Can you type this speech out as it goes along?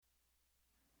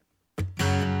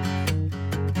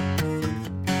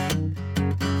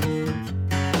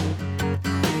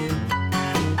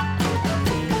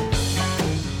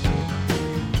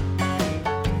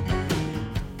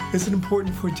Is it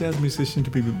important for a jazz musician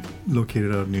to be located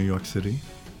out of New York City?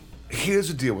 Here's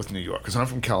the deal with New York, because I'm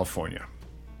from California.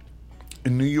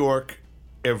 In New York,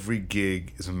 every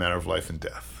gig is a matter of life and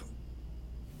death.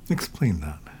 Explain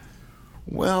that.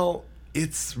 Well,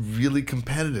 it's really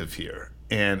competitive here.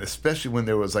 And especially when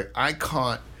there was like, I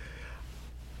caught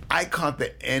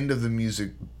the end of the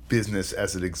music business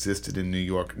as it existed in New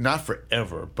York, not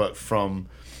forever, but from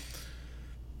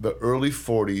the early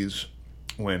 40s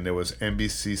when there was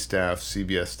NBC staff,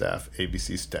 CBS staff,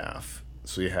 ABC staff.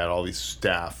 So you had all these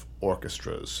staff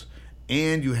orchestras,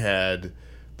 and you had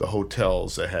the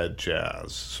hotels that had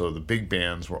jazz. So the big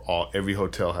bands were every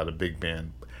hotel had a big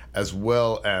band, as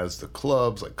well as the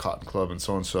clubs like Cotton Club and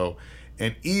so.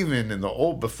 And even in the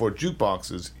old, before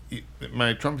jukeboxes,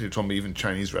 my trumpet teacher told me even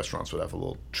Chinese restaurants would have a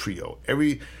little trio.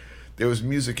 There was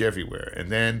music everywhere. And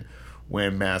then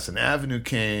when Madison Avenue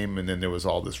came, and then there was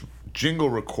all this jingle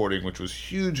recording, which was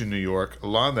huge in New York, a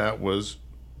lot of that was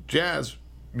jazz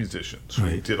musicians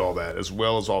who did all that, as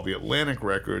well as all the Atlantic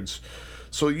records.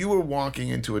 So you were walking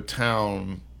into a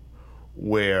town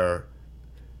where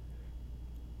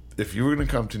if you were going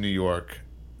to come to New York,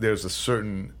 there's a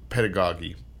certain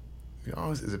pedagogy.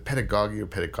 Is it pedagogy or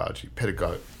pedagogy?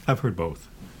 Pedagogy. I've heard both.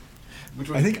 Which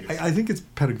one? I think it's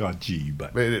pedagogy,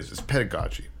 but it is. It's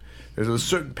pedagogy. There's a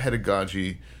certain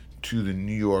pedagogy to the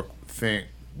New York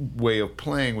way of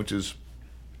playing, which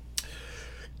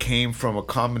came from a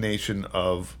combination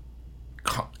of,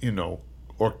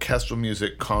 orchestral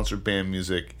music, concert band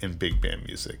music, and big band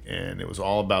music. And it was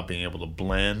all about being able to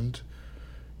blend,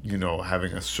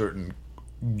 having a certain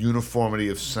uniformity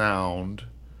of sound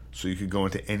so you could go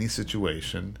into any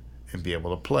situation and be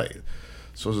able to play.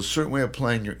 So it was a certain way of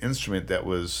playing your instrument that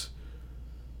was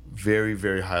very,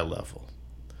 very high level.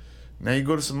 Now you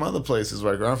go to some other places,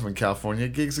 like I'm from California,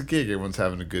 gig's a gig. Everyone's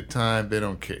having a good time. They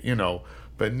don't care,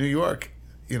 But in New York,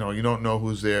 you don't know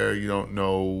who's there. You don't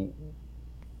know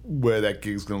where that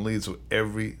gig's going to lead. So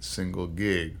every single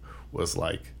gig was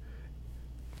like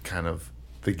kind of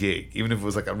the gig. Even if it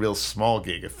was like a real small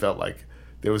gig, it felt like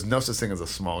there was no such thing as a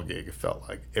small gig. It felt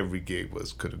like every gig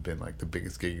could have been like the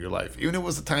biggest gig of your life. Even if it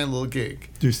was a tiny little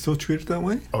gig. Do you still treat it that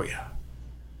way? Oh, yeah.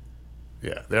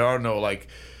 Yeah. There are no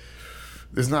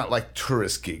there's not like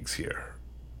tourist gigs here.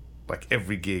 Like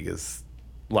every gig is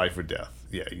life or death.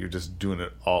 Yeah, you're just doing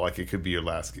it all like it could be your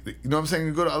last gig. You know what I'm saying?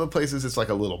 You go to other places, it's like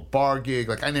a little bar gig.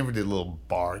 Like I never did little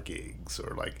bar gigs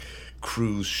or like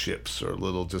cruise ships or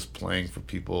little just playing for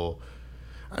people.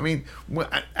 I mean, when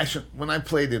I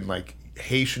played in like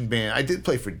Haitian band, I did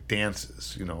play for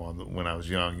dances. When I was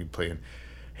young, you'd play in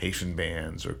Haitian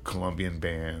bands or Colombian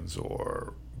bands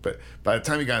But by the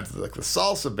time you got into the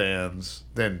salsa bands,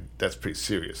 then that's pretty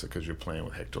serious because you're playing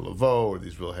with Hector Lavoe or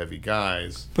these real heavy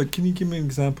guys. But can you give me an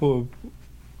example of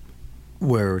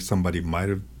where somebody might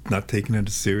have not taken it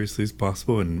as seriously as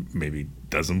possible and maybe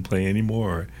doesn't play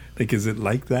anymore? Like, is it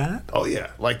like that? Oh,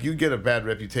 yeah. Like, you get a bad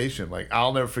reputation. Like,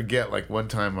 I'll never forget, like, one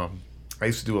time I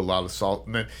used to do a lot of salsa.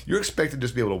 And then you're expected to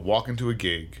just be able to walk into a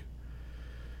gig.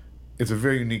 It's a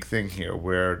very unique thing here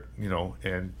where,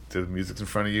 and the music's in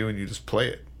front of you and you just play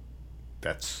it.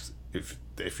 That's if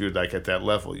you're like at that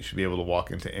level, you should be able to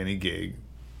walk into any gig,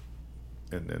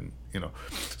 and then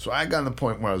So I got to the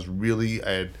point where I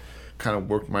had kind of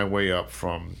worked my way up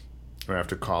from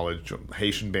after college,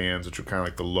 Haitian bands, which were kind of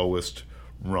like the lowest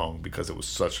rung because it was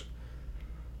such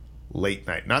late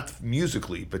night, not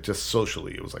musically but just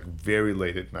socially. It was like very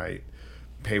late at night.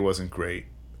 Pay wasn't great.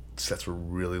 Sets were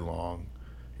really long.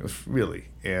 It was really,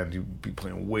 and you'd be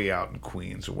playing way out in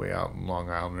Queens or way out in Long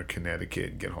Island or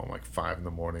Connecticut and get home like 5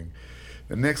 a.m.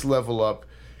 The next level up,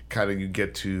 kind of you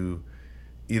get to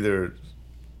either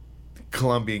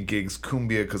Colombian gigs,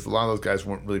 cumbia, because a lot of those guys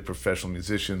weren't really professional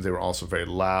musicians. They were also very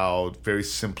loud, very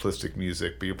simplistic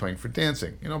music, but you're playing for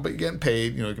dancing, but you're getting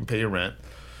paid, you can pay your rent.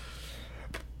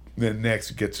 Then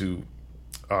next you get to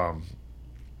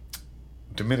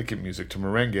Dominican music, to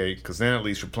merengue, because then at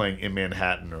least you're playing in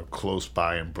Manhattan or close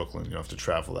by in Brooklyn. You don't have to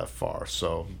travel that far.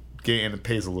 So, and it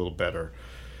pays a little better.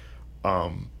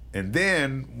 And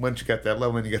then once you got that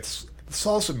level, then you get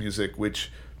salsa music, which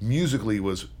musically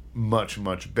was much,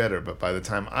 much better. But by the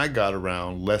time I got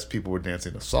around, less people were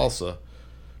dancing to salsa,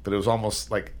 but it was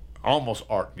almost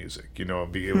art music.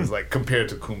 It was like compared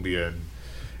to cumbia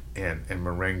and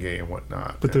merengue and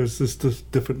whatnot. But there's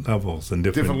just different levels and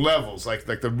different levels, like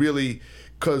the really,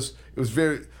 because it was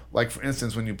very, like for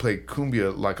instance, when you play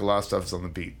cumbia, like a lot of stuff is on the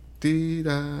beat, dee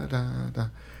da da da,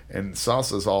 and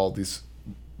salsa is all these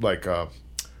like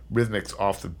rhythmics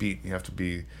off the beat. You have to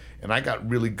be, and I got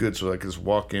really good, so I could just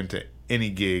walk into any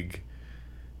gig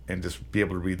and just be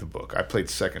able to read the book. I played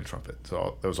second trumpet,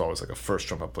 so there was always like a first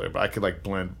trumpet player, but I could like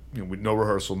blend, with no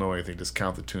rehearsal, no anything, just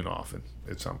count the tune off, and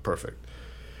it sounded perfect.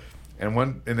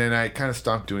 And then I kind of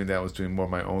stopped doing that. I was doing more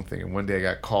of my own thing. And one day I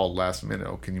got called last minute,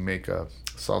 "Oh, can you make a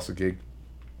salsa gig?"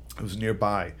 It was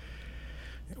nearby.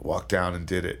 I walked down and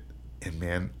did it. And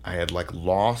man, I had like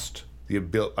lost the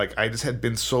ability. Like I just had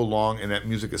been so long, and that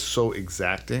music is so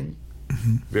exacting,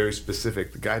 very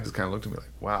specific. The guy just kind of looked at me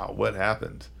like, "Wow, what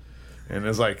happened?" And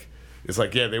it's like,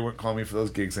 yeah, they weren't calling me for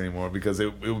those gigs anymore, because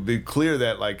it would be clear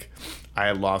that like I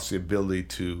had lost the ability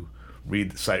to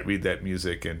read that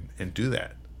music and do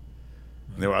that.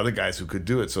 And there were other guys who could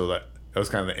do it, so that was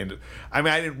kind of the end. I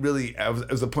mean, I didn't really.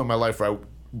 It was a point in my life where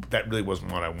that really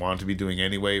wasn't what I wanted to be doing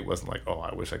anyway. It wasn't like, oh,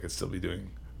 I wish I could still be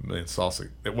doing a million salsa.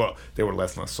 Well, there were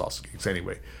less and less salsa gigs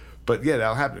anyway. But yeah,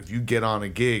 that'll happen. If you get on a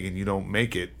gig and you don't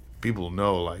make it, people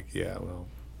know, like, yeah, well,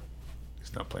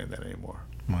 he's not playing that anymore.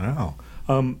 Wow.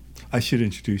 I should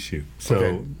introduce you. So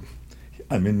Okay.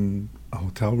 I'm in a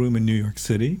hotel room in New York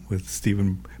City with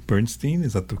Stephen Bernstein.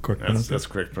 Is that the correct pronunciation? That's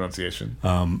correct pronunciation.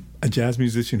 A jazz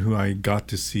musician who I got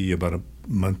to see about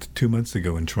 2 months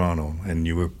ago in Toronto, and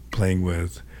you were playing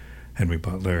with Henry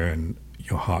Butler and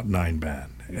your Hot Nine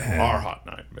band. And Our Hot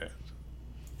Nine band.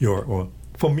 well,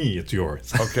 for me, it's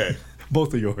yours. Okay.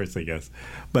 Both of yours, I guess.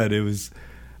 But it was,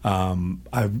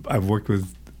 I've worked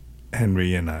with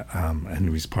Henry, and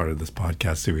Henry's part of this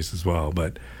podcast series as well.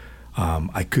 But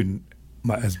I couldn't,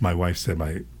 as my wife said,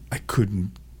 I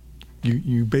couldn't.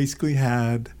 You basically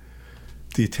had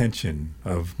the attention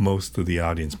of most of the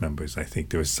audience members. I think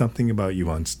there was something about you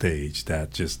on stage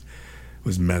that just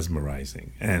was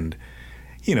mesmerizing. And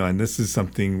and this is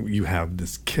something, you have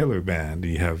this killer band.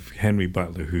 You have Henry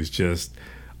Butler, who's just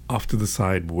off to the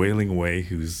side wailing away,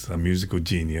 who's a musical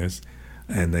genius,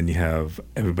 and then you have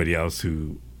everybody else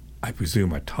who I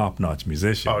presume are top-notch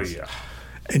musicians. Oh yeah.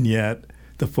 And yet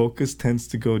the focus tends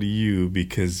to go to you,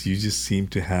 because you just seem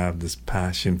to have this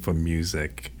passion for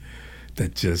music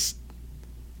that just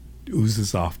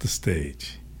oozes off the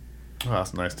stage. Oh,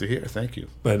 that's nice to hear. Thank you.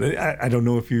 But I don't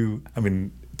know if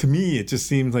to me, it just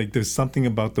seems like there's something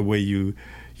about the way you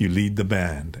lead the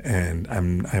band.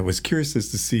 And I was curious as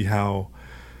to see how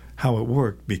it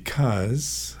worked,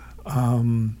 because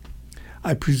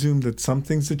I presume that some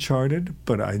things are charted,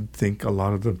 but I think a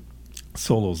lot of the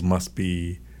solos must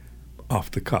be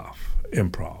off the cuff,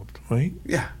 improv, right?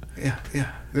 Yeah.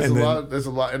 There's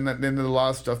a lot, and then there's a lot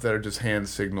of stuff that are just hand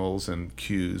signals and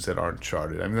cues that aren't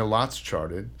charted. I mean, a lot's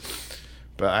charted,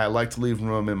 but I like to leave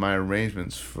room in my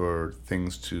arrangements for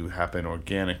things to happen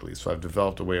organically. So I've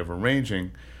developed a way of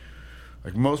arranging,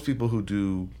 like many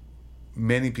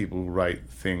people who write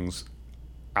things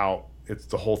out. It's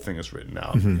the whole thing is written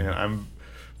out, and I'm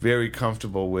very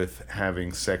comfortable with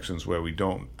having sections where we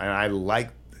don't. And I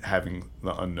like having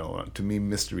the unknown. To me,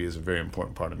 mystery is a very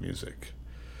important part of music.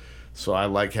 So I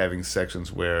like having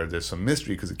sections where there's some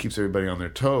mystery, because it keeps everybody on their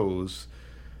toes.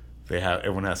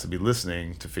 Everyone has to be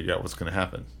listening to figure out what's going to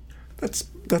happen.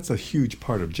 That's a huge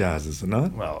part of jazz, is it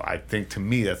not? Well, I think to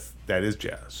me that is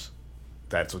jazz.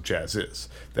 That's what jazz is.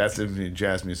 That's the difference between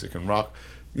jazz music and rock.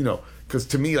 Because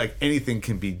to me, like, anything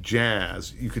can be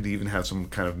jazz. You could even have some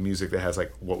kind of music that has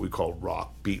like what we call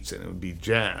rock beats, and it would be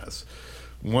jazz.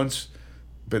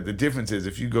 But the difference is,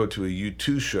 if you go to a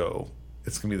U2 show,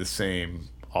 it's going to be the same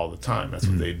all the time. That's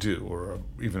what they do. Or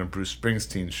even a Bruce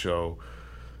Springsteen show,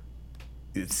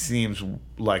 it seems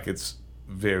like it's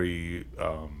very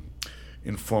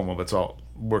informal, but it's all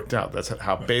worked out. That's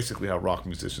basically how rock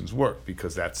musicians work,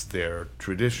 because that's their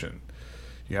tradition.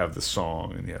 You have the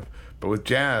song, but with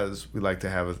jazz, we like to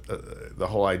have the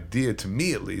whole idea, to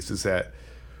me at least, is that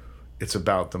it's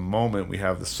about the moment. We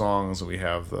have the songs and we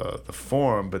have the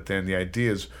form, but then the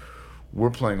idea is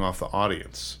we're playing off the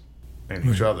audience and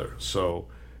each other. So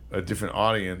a different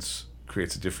audience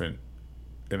creates a different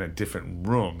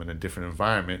room, in a different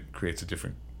environment, creates a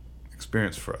different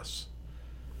experience for us.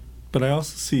 But I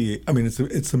also see,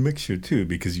 it's a mixture too,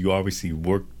 because you obviously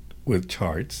work with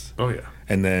charts. Oh yeah.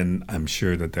 And then I'm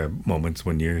sure that there are moments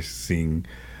when you're seeing,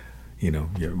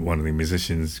 you're one of the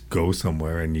musicians go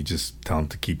somewhere and you just tell them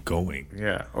to keep going.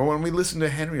 Yeah. Or when we listen to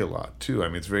Henry a lot too.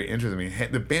 It's very interesting.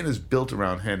 The band is built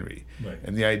around Henry. Right.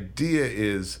 And the idea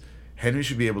is Henry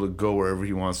should be able to go wherever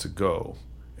he wants to go,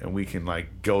 and we can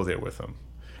like go there with him.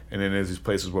 And then there's these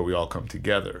places where we all come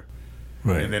together.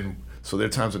 Right. And then, so there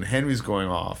are times when Henry's going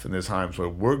off, and there's times where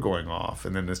we're going off,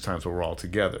 and then there's times where we're all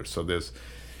together. So there's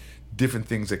different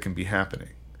things that can be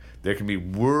happening. There can be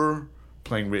we're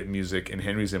playing written music and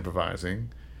Henry's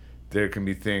improvising. There can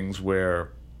be things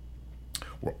where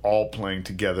we're all playing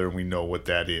together and we know what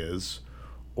that is.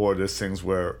 Or there's things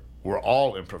where we're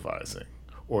all improvising.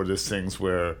 or there's things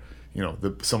where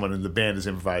someone in the band is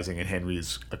improvising and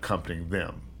Henry's accompanying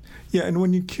them. Yeah, and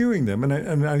when you're cueing them,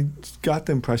 and I got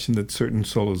the impression that certain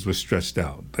solos were stretched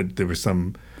out. That there were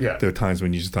there were times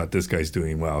when you just thought this guy's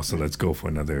doing well, so let's go for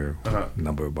another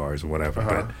number of bars or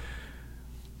whatever.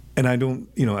 And I don't,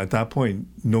 at that point,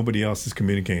 nobody else is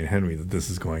communicating to Henry that this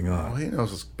is going on. Well, he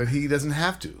knows, but he doesn't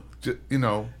have to.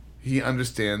 He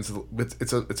understands.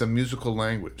 It's a musical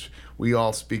language. We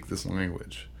all speak this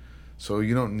language, so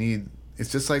you don't need.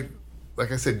 It's just like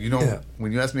I said,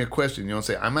 when you ask me a question, you don't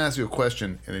say, I'm going to ask you a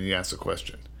question, and then you ask the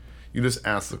question. You just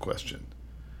ask the question.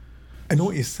 I know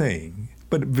what you're saying,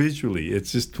 but visually,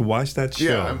 it's just to watch that show.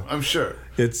 Yeah, I'm sure.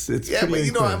 It's yeah, pretty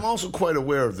but I'm also quite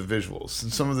aware of the visuals.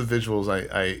 And some of the visuals,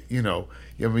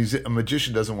 a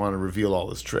magician doesn't want to reveal all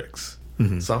his tricks.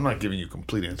 Mm-hmm. So I'm not giving you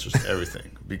complete answers to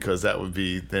everything, because that would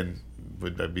be,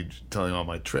 I'd be telling all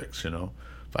my tricks, If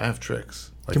I have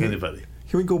tricks, anybody.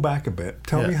 Can we go back a bit?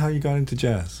 Tell me how you got into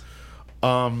jazz.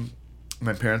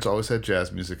 My parents always had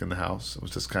jazz music in the house. It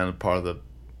was just kind of part of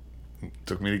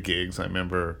took me to gigs. I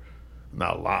remember,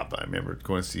 not a lot, but I remember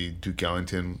going to see Duke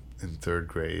Ellington in 3rd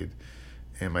grade.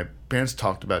 And my parents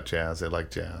talked about jazz. They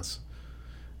liked jazz.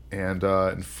 And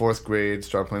in 4th grade,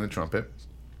 started playing the trumpet.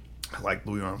 I liked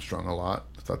Louis Armstrong a lot.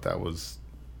 I thought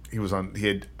he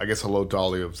had, I guess Hello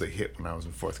Dolly was a hit when I was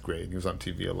in 4th grade. He was on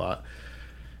TV a lot.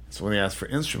 So when they asked for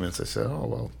instruments, I said, oh,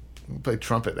 well, play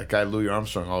trumpet. That guy Louis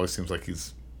Armstrong always seems like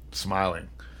he's smiling.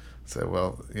 I said,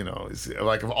 well,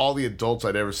 like of all the adults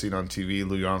I'd ever seen on TV,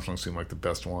 Louis Armstrong seemed like the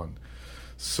best one.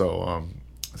 So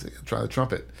I said, try the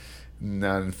trumpet.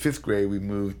 Now in 5th grade, we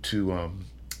moved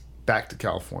back to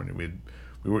California. We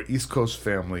were East Coast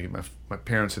family. My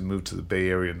parents had moved to the Bay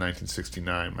Area in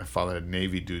 1969. My father had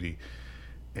Navy duty,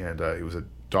 and he was a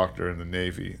doctor in the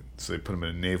Navy, so they put him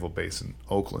in a naval base in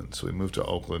Oakland. So we moved to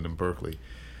Oakland and Berkeley.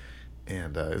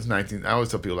 And it was I always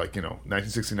tell people,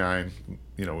 1969,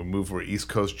 we moved, we're East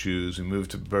Coast Jews. We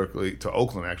moved to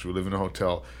Oakland, actually. We lived in a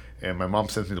hotel. And my mom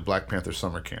sent me to Black Panther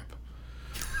summer camp.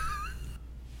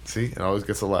 See? It always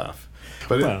gets a laugh.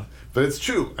 But it's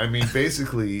true. I mean,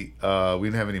 basically, we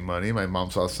didn't have any money. My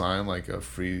mom saw a sign, like a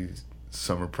free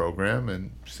summer program,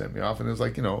 and she sent me off. And it was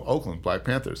Oakland, Black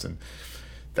Panthers. And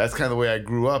that's kind of the way I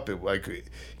grew up. Everyone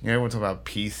talking about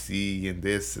PC and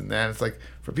this and that. It's like,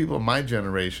 for people of my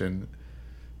generation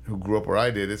who grew up where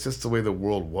I did, it's just the way the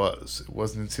world was.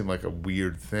 It seem like a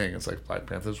weird thing. It's like Black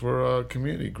Panthers were a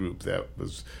community group that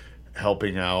was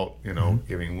helping out,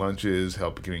 giving lunches,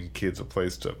 giving kids a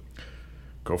place to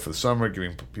go for the summer,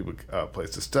 giving people a place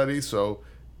to study. So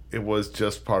it was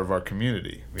just part of our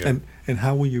community. And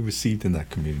how were you received in that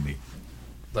community?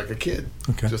 Like a kid.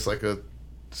 Okay. Just like a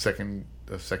second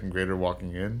grader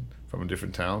walking in from a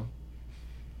different town.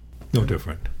 No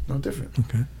different.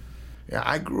 Okay. Yeah,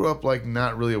 I grew up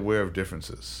not really aware of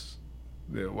differences.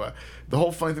 The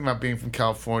whole funny thing about being from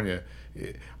California,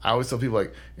 I always tell people,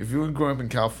 if you were growing up in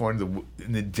California,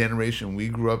 in the generation we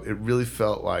grew up, it really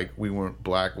felt like we weren't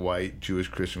black, white, Jewish,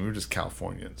 Christian. We were just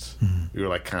Californians. Mm-hmm. We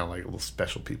were kind of like little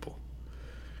special people.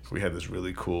 We had this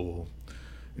really cool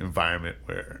environment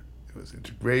where it was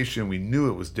integration. We knew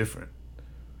it was different,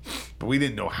 but we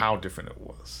didn't know how different it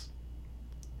was.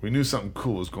 We knew something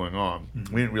cool was going on.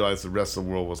 Mm-hmm. We didn't realize the rest of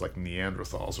the world was like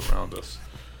Neanderthals around us.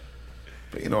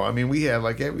 But, we had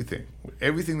everything.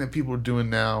 Everything that people are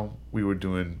doing now, we were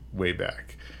doing way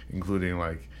back, including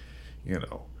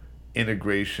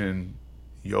integration,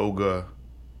 yoga,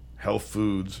 health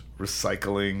foods,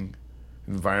 recycling,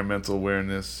 environmental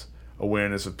awareness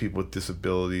of people with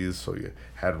disabilities. So you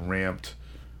had ramped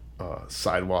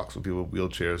sidewalks where people with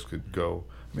wheelchairs could go.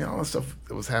 All the stuff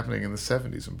that was happening in the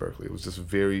 70s in Berkeley. It was just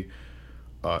very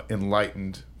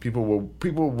enlightened. People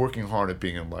were working hard at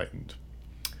being enlightened.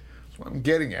 So what I'm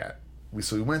getting at, we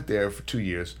went there for 2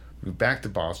 years. We moved back to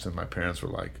Boston. My parents were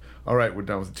like, all right, we're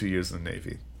done with the 2 years in the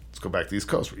Navy. Let's go back to the East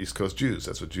Coast. We're East Coast Jews.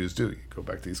 That's what Jews do. You go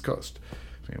back to the East Coast.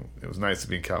 It was nice to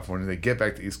be in California. They get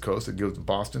back to the East Coast. They go to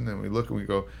Boston, and we look and we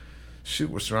go, shoot,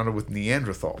 we're surrounded with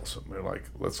Neanderthals. And we're like,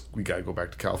 we got to go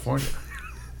back to California.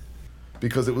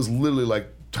 Because it was literally like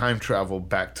time travel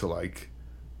back to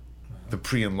the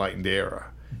pre-enlightened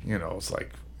era. It's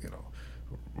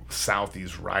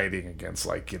Southies rioting against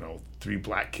 3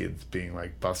 black kids being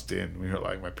bussed in. We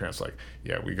were my parents were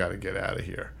yeah, we got to get out of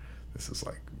here. This is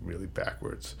really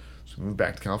backwards. So we moved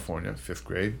back to California, 5th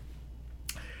grade,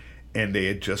 and they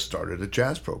had just started a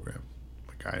jazz program.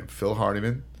 A guy named Phil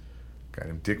Hardiman, a guy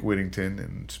named Dick Whittington,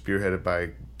 and spearheaded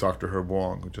by Dr. Herb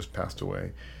Wong, who just passed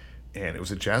away. And it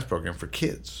was a jazz program for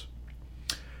kids.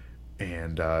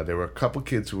 And there were a couple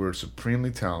kids who were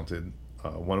supremely talented.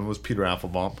 One of them was Peter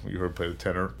Applebaum, who you heard play the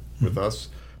tenor with us.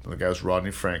 And the guy was Rodney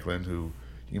Franklin, who,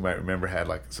 you might remember had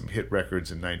like some hit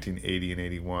records in 1980 and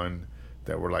 81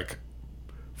 that were like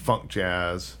funk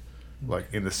jazz,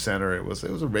 like In the Center. It was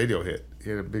a radio hit. He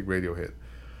had a big radio hit.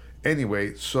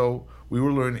 Anyway, so we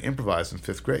were learning to improvise in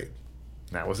 5th grade.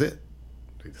 And that was it.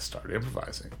 We just started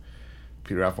improvising.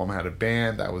 Peter Applebaum had a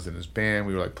band. I was in his band.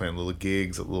 We were like playing little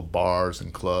gigs at little bars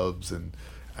and clubs and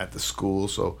at the school.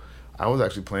 So I was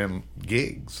actually playing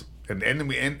gigs. And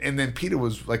then Peter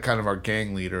was like kind of our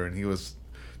gang leader, and he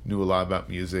knew a lot about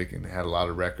music and had a lot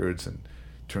of records and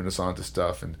turned us on to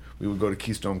stuff. And we would go to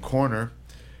Keystone Corner,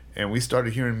 and we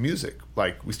started hearing music.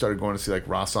 Like we started going to see like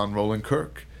Rahsaan Roland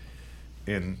Kirk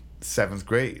in 7th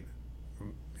grade,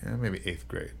 maybe 8th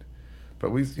grade. But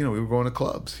we were going to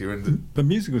clubs here in the. But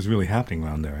music was really happening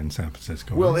around there in San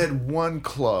Francisco. Well, it had one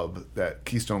club, that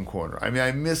Keystone Corner. I mean,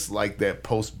 I miss like that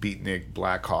post-beatnik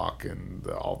Black Hawk and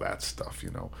all that stuff,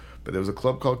 But there was a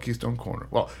club called Keystone Corner.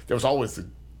 Well, there was always the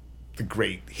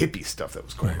great hippie stuff that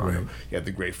was going on. Right. You had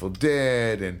the Grateful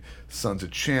Dead and Sons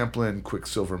of Champlin,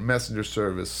 Quicksilver Messenger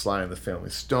Service, Sly and the Family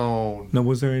Stone. Now,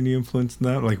 was there any influence in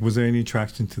that? Like, was there any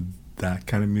attraction to that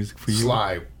kind of music for you?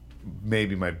 Sly,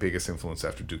 maybe my biggest influence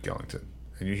after Duke Ellington.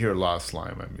 And you hear a lot of Sly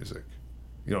in my music.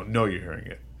 You don't know you're hearing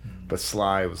it. But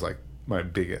Sly was like my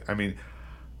biggest. I mean,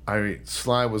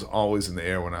 Sly was always in the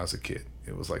air when I was a kid.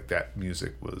 It was like that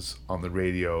music was on the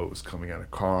radio. It was coming out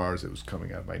of cars. It was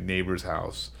coming out of my neighbor's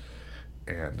house.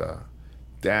 And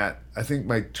I think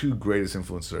my 2 greatest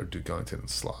influences are Duke Ellington and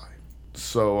Sly.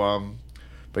 So,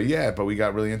 but we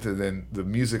got really into then the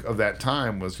music of that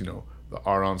time was, the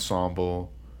Art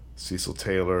Ensemble, Cecil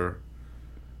Taylor,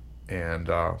 and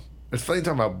it's funny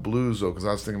talking about blues, though, because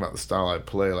I was thinking about the style I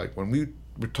play. Like, when we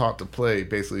were taught to play,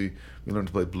 basically, we learned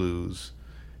to play blues.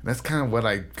 And that's kind of what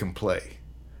I can play.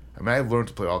 I mean, I've learned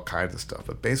to play all kinds of stuff,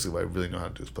 but basically what I really know how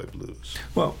to do is play blues.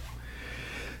 Well,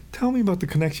 tell me about the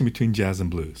connection between jazz and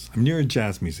blues. I mean, you're a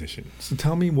jazz musician, so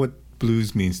tell me what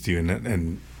blues means to you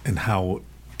and how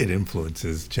it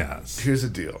influences jazz. Here's the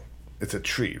deal. It's a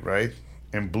tree, right?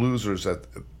 And blues are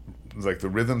like the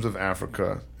rhythms of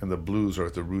Africa, and the blues are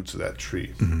at the roots of that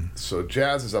tree. Mm-hmm. So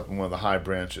jazz is up in one of the high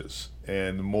branches,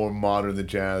 and the more modern the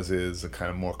jazz is, the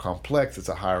kind of more complex, it's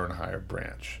a higher and higher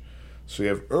branch. So you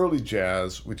have early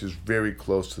jazz, which is very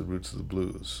close to the roots of the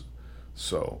blues.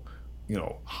 So,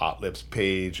 Hot Lips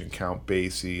Page and Count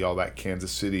Basie, all that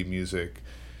Kansas City music,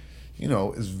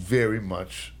 is very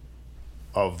much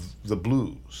of the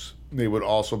blues. They would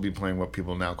also be playing what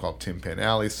people now call Tin Pan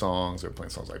Alley songs. They're playing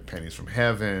songs like Pennies from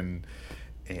Heaven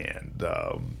and,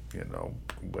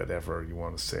 whatever you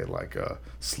want to say, like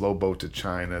Slow Boat to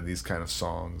China, these kind of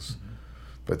songs. Mm-hmm.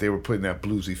 But they were putting that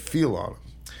bluesy feel on them.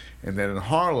 And then in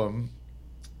Harlem,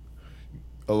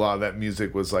 a lot of that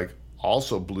music was like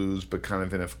also blues, but kind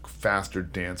of in a faster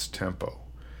dance tempo,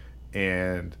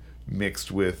 and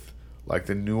mixed with like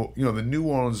the New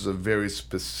Orleans is a very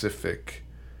specific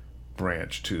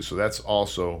branch too, so that's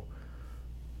also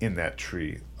in that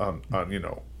tree. A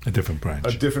different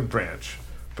branch.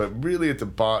 But really at the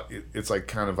bottom, it's like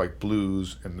kind of like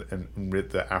blues and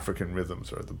the African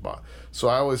rhythms are at the bottom. So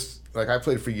I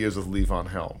played for years with Levon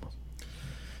Helm.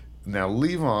 Now,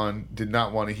 Levon did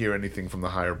not want to hear anything from the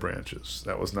higher branches.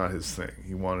 That was not his thing.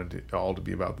 He wanted it all to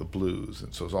be about the blues.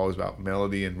 And so it's always about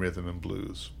melody and rhythm and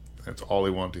blues. That's all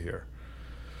he wanted to hear.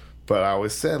 But I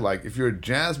always said, like, if you're a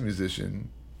jazz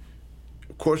musician,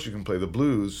 of course you can play the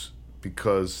blues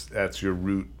because that's your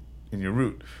root in your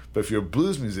root. But if you're a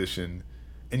blues musician,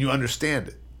 and you understand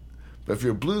it. But if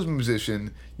you're a blues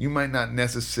musician, you might not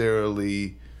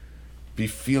necessarily be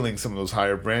feeling some of those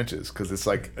higher branches because it's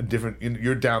like a different,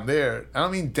 you're down there. I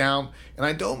don't mean down, and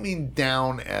I don't mean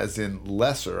down as in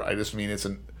lesser. I just mean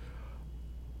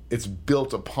it's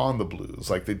built upon the blues.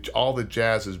 Like all the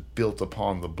jazz is built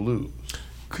upon the blues.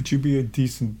 Could you be a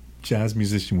decent jazz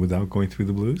musician without going through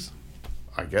the blues?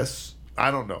 I guess.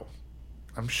 I don't know.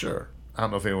 I'm sure. I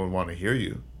don't know if anyone would want to hear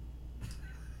you.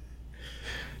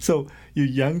 So you're a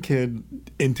young kid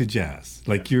into jazz,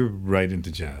 like you're right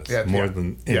into jazz more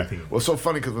than anything. Yeah. Well, it's so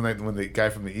funny because when the guy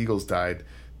from the Eagles died,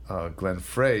 Glenn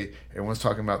Frey, everyone's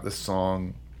talking about this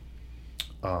song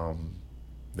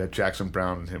that Jackson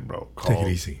Browne and him wrote called Take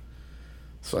It Easy.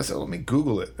 So I said, let me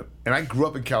Google it. And I grew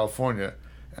up in California.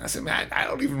 And I said, man, I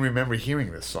don't even remember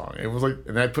hearing this song. It was like,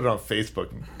 and I put it on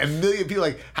Facebook. And a million people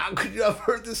like, how could you have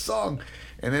heard this song?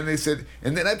 And then they said,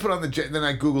 and then I put on then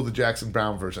I Googled the Jackson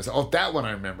Browne version. I said, oh, that one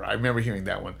I remember. I remember hearing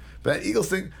that one. But that Eagles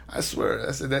thing, I swear,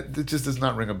 I said, that just does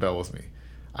not ring a bell with me.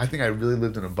 I think I really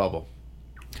lived in a bubble.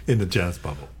 In the jazz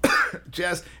bubble.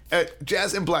 Jazz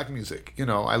and black music.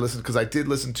 I listened, because I did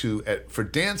listen to, for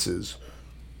dances,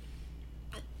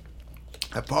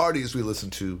 at parties we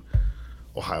listened to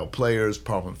Ohio Players,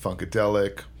 Parliament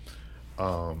Funkadelic,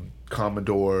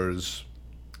 Commodores,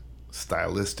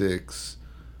 Stylistics,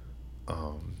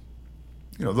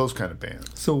 those kind of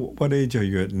bands. So what age are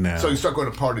you at now? So you start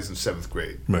going to parties in 7th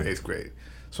grade, Right. 8th grade.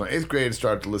 So in 8th grade, I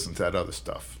started to listen to that other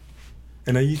stuff.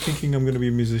 And are you thinking I'm going to be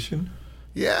a musician?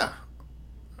 Yeah.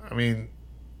 I mean,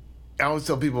 I always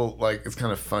tell people, like, it's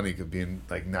kind of funny because being,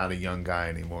 like, not a young guy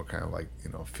anymore, kind of like,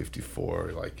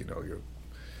 54, like, you're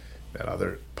that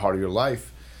other part of your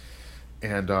life.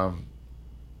 And I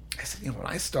said, when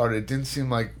I started, it didn't seem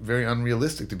like very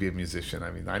unrealistic to be a musician.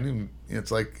 I mean, I knew it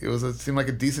seemed like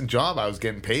a decent job. I was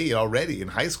getting paid already in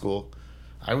high school.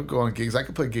 I would go on gigs. I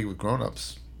could play gig with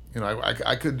grown-ups.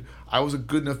 I was a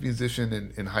good enough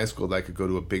musician in high school that I could go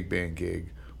to a big band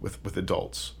gig with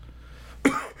adults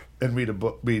and read a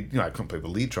book. I couldn't play the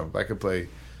lead trumpet. I could probably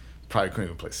couldn't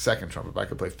even play second trumpet, but I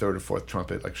could play third or fourth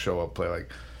trumpet, like show up, play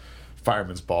like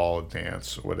Fireman's Ball,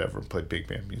 dance, or whatever, and play big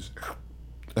band music.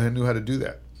 I knew how to do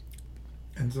that.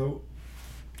 And so...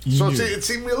 it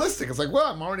seemed realistic. It's like, well,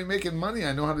 I'm already making money.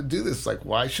 I know how to do this. Like,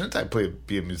 why shouldn't I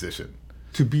be a musician?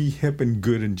 To be hip and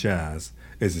good in jazz,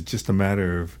 is it just a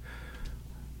matter of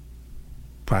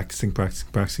practicing,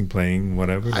 playing,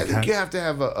 whatever? I think you have to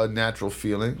have a natural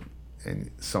feeling,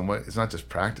 and somewhat. It's not just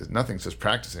practice. Nothing's just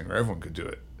practicing, or everyone could do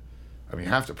it. I mean,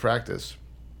 you have to practice,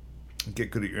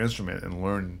 get good at your instrument, and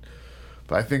learn.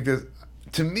 But I think that,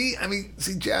 to me, I mean,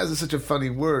 see, jazz is such a funny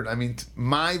word. I mean,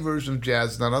 my version of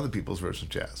jazz is not other people's version of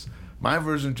jazz. My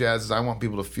version of jazz is I want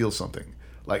people to feel something.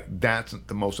 Like, that's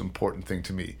the most important thing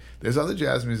to me. There's other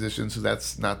jazz musicians who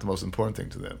that's not the most important thing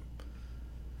to them.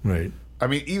 Right. I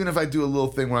mean, even if I do a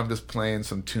little thing where I'm just playing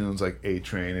some tunes like A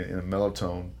Train in a mellow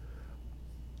tone,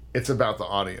 it's about the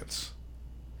audience.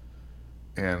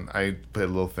 And I played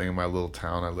a little thing in my little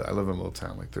town. I live in a little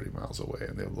town like 30 miles away,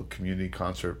 and they have a little community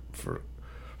concert for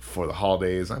the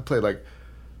holidays. And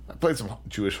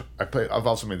I've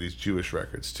also made these Jewish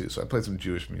records too, so I played some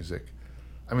Jewish music.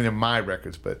 I mean, they're my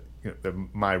records, but they're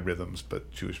my rhythms,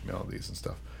 but Jewish melodies and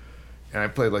stuff. And I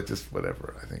played like this,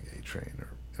 whatever, I think A Train or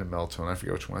in a mellow tone. I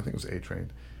forget which one. I think it was A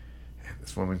Train. And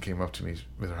this woman came up to me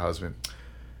with her husband.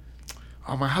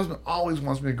 Oh, my husband always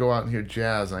wants me to go out and hear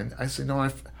jazz. And I said, no,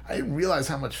 I didn't realize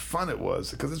how much fun it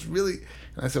was, because it's really.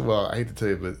 And I said, well, I hate to tell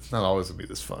you, but it's not always gonna be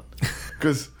this fun,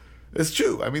 because it's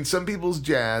true. I mean, some people's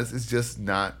jazz is just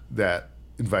not that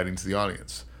inviting to the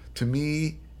audience. To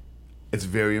me, it's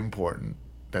very important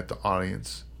that the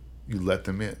audience, you let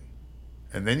them in,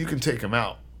 and then you can take them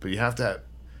out. But you have to have,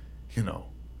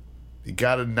 you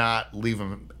got to not leave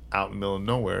them out in the middle of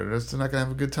nowhere. They're not gonna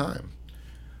have a good time.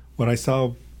 When I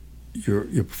saw your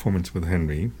performance with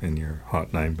Henry and your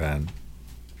Hot 9 band,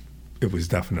 it was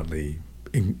definitely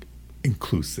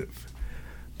inclusive.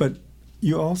 But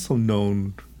you're also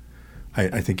known,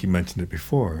 I think you mentioned it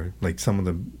before, like some of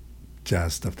the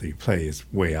jazz stuff that you play is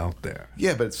way out there.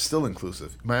 Yeah, but it's still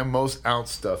inclusive. My most out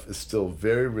stuff is still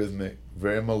very rhythmic,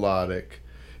 very melodic.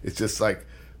 It's just like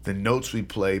the notes we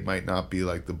play might not be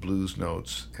like the blues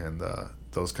notes and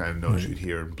those kind of notes you'd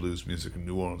hear in blues music and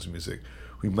New Orleans music.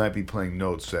 We might be playing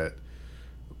notes that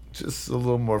just a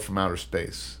little more from outer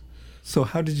space. So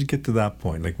how did you get to that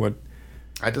point? Like what?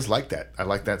 I just like that. I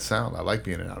like that sound. I like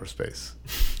being in outer space.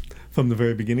 From the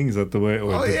very beginning, is that the way?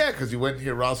 Yeah, because you went and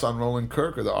hear Ross on Roland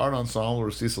Kirk or the Art Ensemble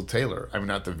or Cecil Taylor. I mean,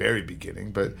 not the very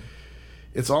beginning, but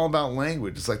it's all about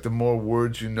language. It's like the more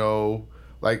words you know,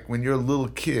 like when you're a little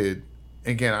kid,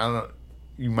 again, I don't know,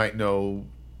 you might know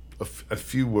a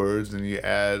few words and you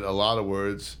add a lot of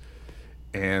words,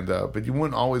 and but you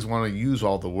wouldn't always want to use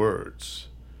all the words.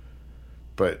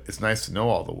 But it's nice to know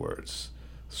all the words.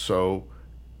 So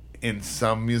in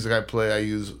some music I play, I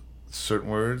use certain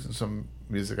words. In some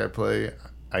music I play,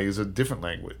 I use a different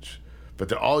language.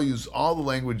 But all the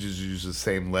languages use the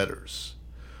same letters.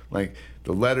 Like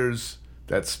the letters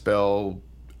that spell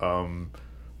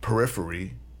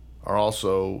periphery are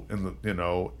also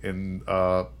in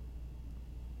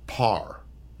par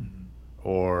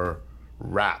or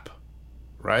rap,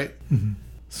 right? Mm-hmm.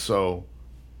 So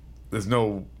it's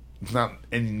not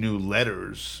any new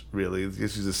letters really. It's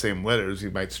just the same letters.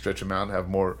 You might stretch them out and have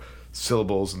more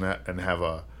syllables and have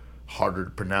a harder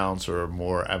to pronounce or a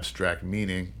more abstract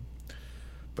meaning.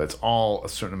 But it's all a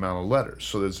certain amount of letters.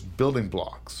 So there's building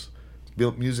blocks.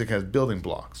 Music has building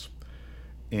blocks.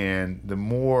 And the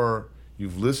more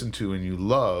you've listened to and you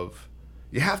love,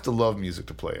 you have to love music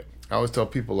to play it. I always tell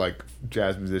people, like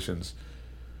jazz musicians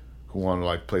who want to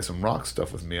like play some rock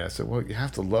stuff with me, I said, well, you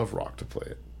have to love rock to play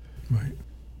it. Right.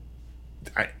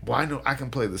 I know I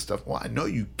can play this stuff. Well, I know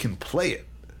you can play it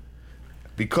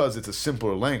because it's a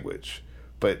simpler language.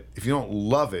 But if you don't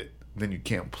love it, then you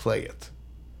can't play it.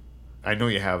 I know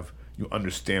you have you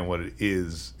understand what it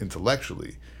is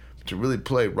intellectually. But to really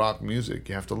play rock music,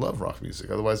 you have to love rock music.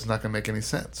 Otherwise, it's not going to make any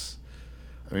sense.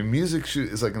 I mean, music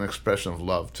is like an expression of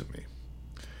love to me.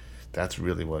 That's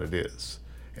really what it is.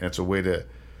 And it's a way to,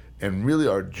 and really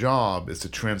our job is to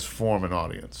transform an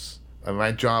audience. And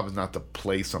my job is not to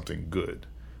play something good.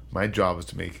 My job is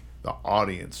to make the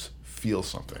audience feel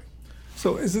something.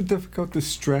 So is it difficult to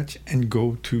stretch and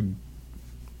go to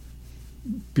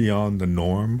beyond the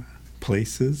norm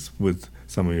places with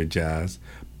some of your jazz,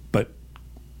 but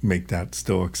make that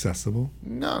still accessible?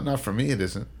 No, not for me it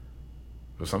isn't.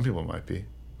 For some people it might be.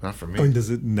 Not for me. I mean,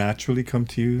 does it naturally come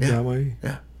to you that way?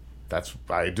 Yeah. That's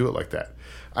I do it like that.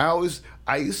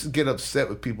 I used to get upset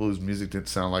with people whose music didn't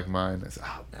sound like mine. I said,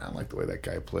 oh man, I don't like the way that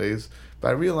guy plays. But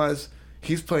I realized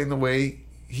he's playing the way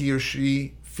he or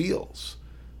she feels.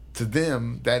 To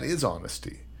them, that is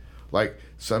honesty. Like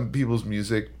some people's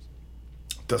music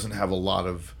doesn't have a lot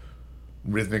of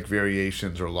rhythmic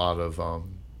variations or a lot of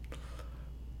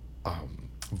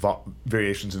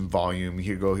variations in volume.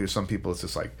 Here's some people, it's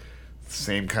just like the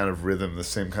same kind of rhythm, the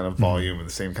same kind of volume, and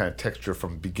the same kind of texture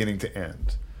from beginning to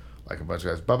end. Like a bunch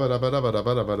of guys,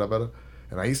 ba-ba-da-ba-da-ba-da-ba-da-ba-da-ba-da.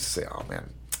 And I used to say, oh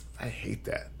man, I hate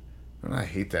that. And I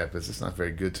hate that because it's not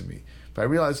very good to me. But I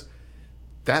realized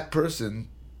that person,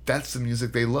 that's the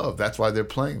music they love. That's why they're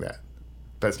playing that.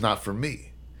 But it's not for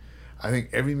me. I think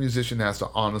every musician has to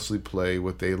honestly play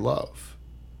what they love.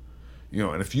 You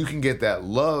know, and if you can get that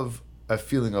love, a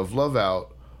feeling of love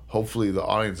out, hopefully the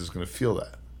audience is going to feel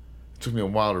that. It took me a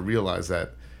while to realize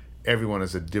that everyone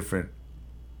has a different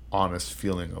honest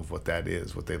feeling of what that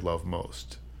is, what they love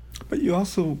most. But you've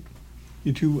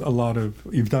done a lot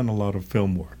of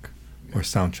film work or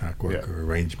soundtrack work or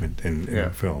arrangement in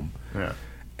film. Yeah.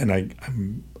 And I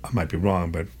might be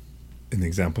wrong, but in the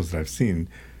examples that I've seen,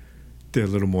 they're a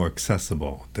little more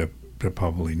accessible. They're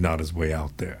probably not as way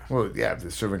out there. Well, yeah, they're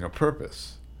serving a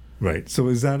purpose. Right. So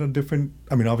is that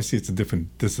obviously it's a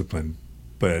different discipline,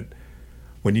 but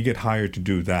when you get hired to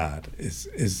do that,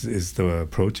 is the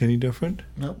approach any different?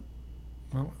 No.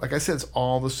 Well, like I said, it's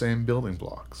all the same building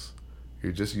blocks.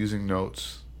 You're just using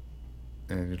notes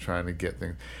and you're trying to get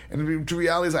things. And the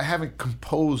reality is I haven't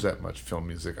composed that much film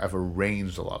music. I've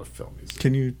arranged a lot of film music.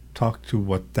 Can you talk to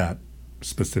what that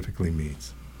specifically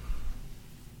means?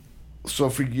 So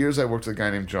for years I worked with a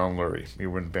guy named John Lurie.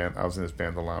 I was in his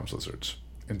band, The Lounge Lizards.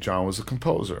 And John was a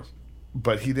composer.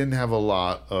 But he didn't have a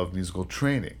lot of musical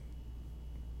training.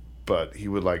 But he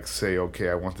would say, okay,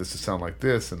 I want this to sound like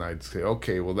this. And I'd say,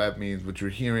 okay, well that means what you're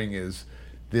hearing is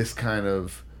this kind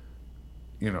of,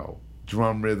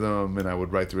 drum rhythm. And I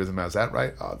would write the rhythm out. Is that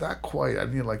right? Oh, not quite. I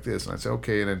need it like this. And I'd say,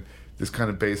 okay, and then this kind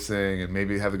of bass thing. And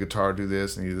maybe have the guitar do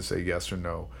this. And you either say yes or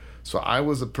no. So I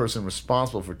was the person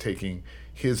responsible for taking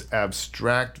his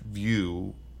abstract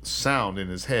view sound in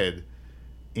his head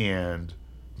and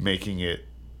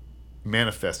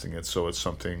manifesting it so it's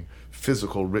something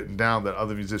physical written down that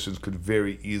other musicians could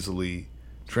very easily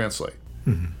translate.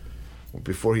 Mm-hmm. Well,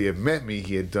 before he had met me,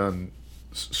 he had done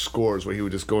scores where he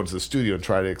would just go into the studio and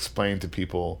try to explain to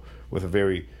people with a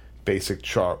very basic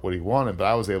chart what he wanted. But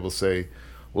I was able to say,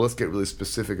 well, let's get really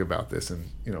specific about this and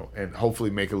hopefully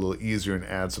make it a little easier and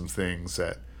add some things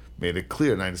that made it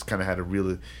clear. And I just kind of had a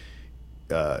really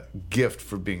gift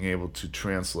for being able to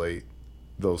translate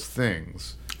those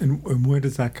things. And where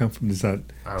does that come from? Is that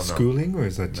schooling or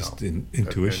is that just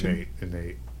intuition?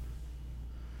 Innate.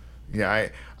 Yeah,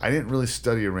 I didn't really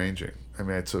study arranging. I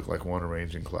mean, I took one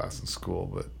arranging class in school,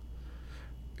 but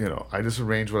I just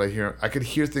arranged what I hear. I could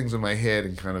hear things in my head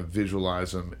and kind of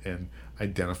visualize them and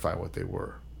identify what they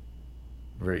were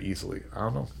very easily. I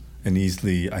don't know. And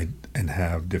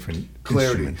have different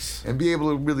clarity instruments. And be able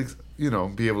to really,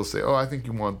 be able to say, oh, I think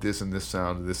you want this and this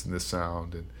sound and this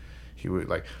sound. And he would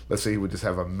let's say he would just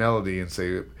have a melody and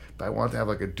say, but I want to have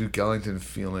a Duke Ellington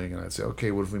feeling. And I'd say,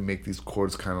 okay, what if we make these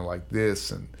chords kind of like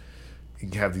this? And you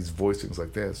can have these voicings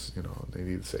like this, they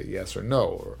need to say yes or no,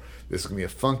 or this is going to be a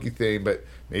funky thing, but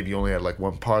maybe you only had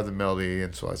one part of the melody.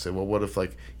 And so I'd say, well, what if you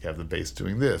have the bass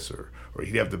doing this, or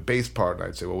he'd have the bass part, and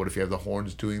I'd say, well, what if you have the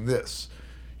horns doing this,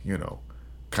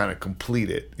 kind of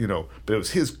complete it, but it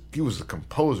was he was the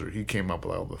composer. He came up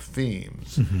with all the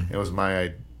themes. Mm-hmm. It was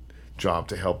my job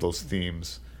to help those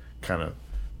themes kind of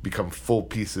become full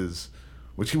pieces,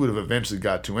 which he would have eventually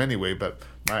got to anyway, but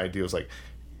my idea was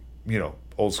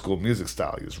old school music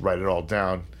style. You just write it all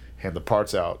down, hand the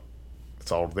parts out,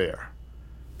 it's all there.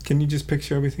 Can you just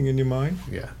picture everything in your mind?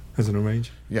 Yeah. As an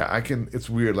arranger? Yeah, I can. It's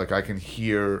weird. I can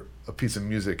hear a piece of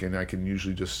music and I can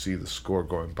usually just see the score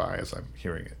going by as I'm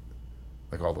hearing it,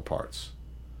 all the parts.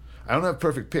 I don't have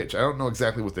perfect pitch. I don't know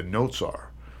exactly what the notes are,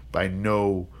 but I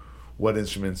know what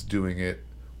instrument's doing it,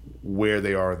 where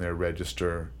they are in their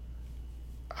register,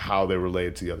 how they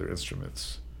relate to the other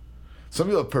instruments. Some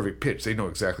people have perfect pitch. They know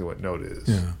exactly what note it is.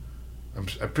 Yeah. I'm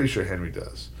pretty sure Henry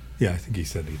does. Yeah, I think he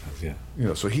said he does,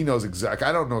 yeah. So he knows exactly.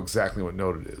 I don't know exactly what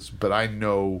note it is, but I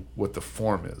know what the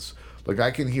form is. Like, I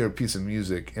can hear a piece of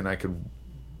music and I could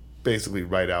basically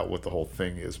write out what the whole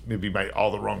thing is. Maybe by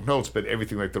all the wrong notes, but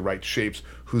everything, like the right shapes,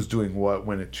 who's doing what,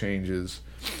 when it changes.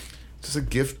 It's just a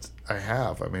gift I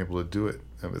have. I'm able to do it.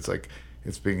 And it's like,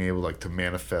 it's being able like to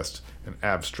manifest an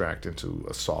abstract into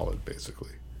a solid,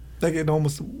 basically. Like, it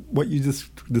almost, what you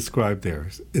just described there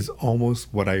is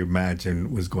almost what I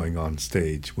imagined was going on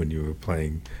stage when you were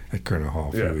playing at Kerner Hall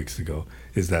a few weeks ago,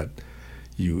 is that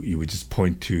you would just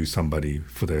point to somebody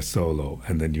for their solo,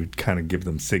 and then you'd kind of give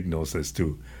them signals as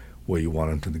to where you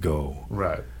want them to go.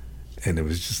 Right. And it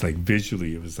was just like,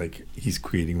 visually, it was like, he's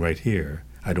creating right here.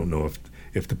 I don't know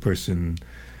if the person,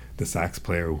 the sax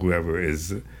player or whoever,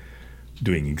 is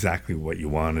doing exactly what you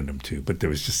wanted them to, but there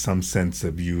was just some sense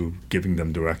of you giving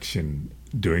them direction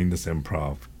during this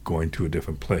improv, going to a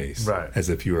different place, right, as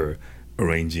if you were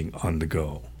arranging on the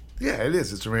go. Yeah, it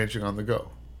is. It's arranging on the go.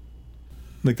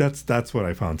 Like, that's what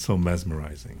I found so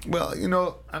mesmerizing. Well,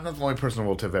 I'm not the only person in the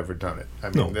world to have ever done it. I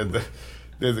mean, No.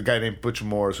 there's a guy named Butch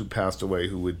Morris who passed away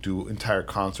who would do entire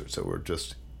concerts that were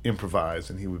just improvised,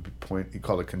 and he would he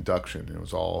called it conduction, and it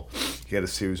was all, he had a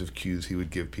series of cues he would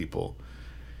give people.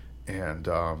 And,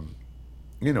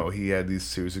 he had these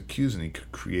series of cues, and he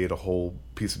could create a whole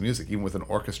piece of music, even with an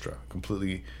orchestra,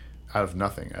 completely out of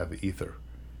nothing, out of the ether.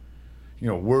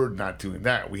 We're not doing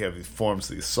that. We have these forms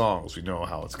to these songs. We know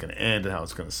how it's going to end and how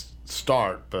it's going to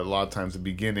start, but a lot of times the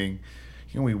beginning,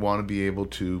 we want to be able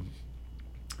to,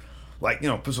 like,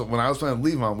 when I was playing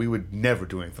Levon, we would never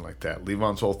do anything like that.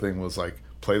 Levon's whole thing was like,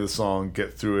 play the song,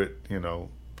 get through it,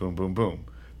 boom, boom, boom.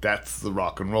 That's the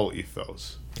rock and roll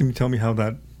ethos. Can you tell me how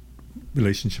that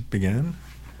relationship began?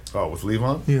 Oh, with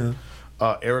Levon? Yeah.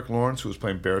 Eric Lawrence, who was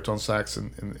playing baritone sax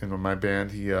in my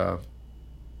band, he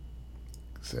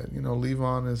said,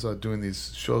 Levon is doing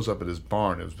these shows up at his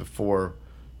barn. It was before,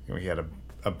 he had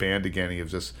a band again. He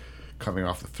was just coming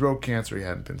off the throat cancer. He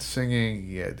hadn't been singing.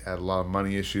 He had a lot of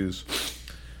money issues.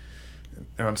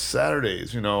 And on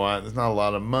Saturdays, there's not a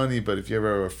lot of money, but if you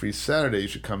ever have a free Saturday, you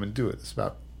should come and do it. It's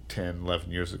about 10,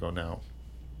 11 years ago now.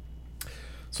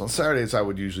 So on Saturdays, I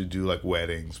would usually do like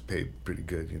weddings, paid pretty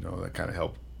good, that kind of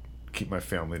helped keep my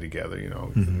family together.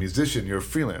 Mm-hmm. As a musician, you're a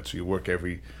freelancer. You work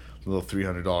every little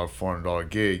 $300, $400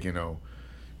 gig,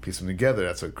 piece them together.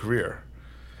 That's a career.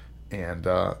 And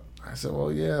I said,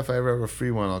 well, yeah, if I ever have a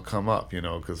free one, I'll come up,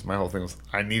 because my whole thing was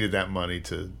I needed that money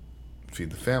to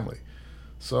feed the family.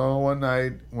 So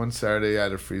one Saturday, I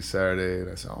had a free Saturday,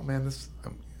 and I said, oh man,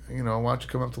 why don't you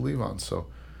come up to Levon? So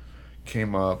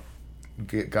came up,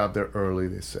 got there early.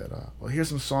 They said, well, here's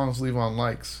some songs Levon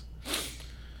likes.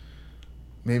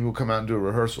 Maybe we'll come out and do a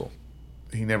rehearsal.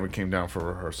 He never came down for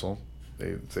a rehearsal.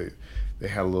 They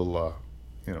had a little,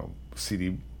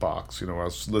 CD box. I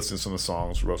was listening to some of the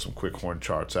songs, wrote some quick horn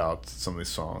charts out, some of these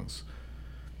songs.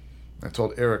 I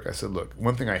told Eric, I said, look,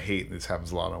 one thing I hate, and this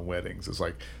happens a lot on weddings, is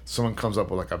like someone comes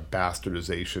up with like a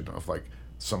bastardization of like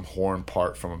some horn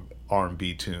part from an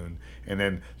R&B tune, and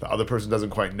then the other person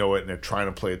doesn't quite know it, and they're trying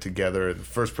to play it together, and the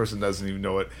first person doesn't even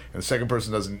know it, and the second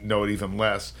person doesn't know it even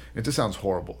less. It just sounds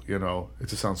horrible, It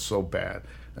just sounds so bad.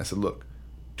 And I said, look,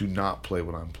 do not play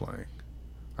what I'm playing.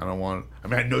 I don't want,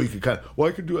 I know you could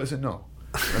I could do it. I said, no.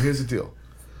 Now here's the deal.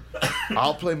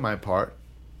 I'll play my part,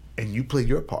 and you play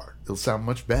your part. It'll sound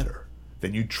much better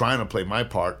than you trying to play my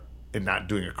part and not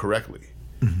doing it correctly,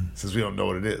 since we don't know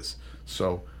what it is.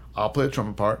 So I'll play a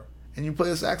trumpet part, and you play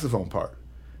a saxophone part.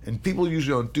 And people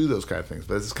usually don't do those kind of things,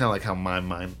 but this is kind of like how my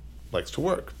mind likes to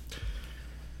work.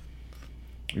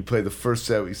 We played the first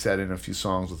set. We sat in a few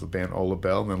songs with the band Ola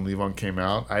Bell, and then Levon came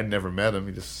out. I'd never met him.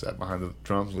 He just sat behind the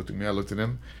drums, looked at me, I looked at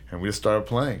him, and we just started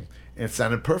playing. And it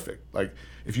sounded perfect. Like,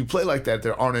 if you play like that,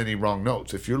 there aren't any wrong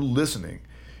notes. If you're listening,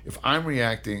 if I'm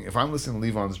listening to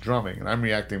Levon's drumming, and I'm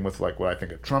reacting with like what I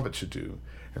think a trumpet should do,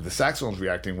 and the saxophone's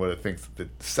reacting what I think the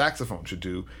saxophone should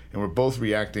do, and we're both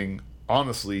reacting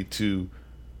honestly to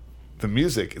the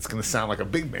music, it's going to sound like a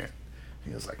big band.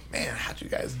 He was like, man, how'd you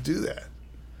guys do that?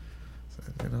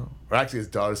 Or actually his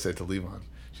daughter said to Levon,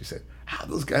 she said, how'd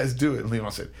those guys do it? And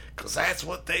Levon said, because that's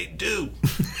what they do.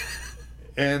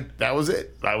 And that was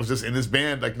it. I was just in this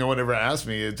band. Like, no one ever asked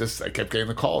me. I kept getting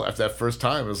the call. After that first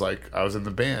time, it was like I was in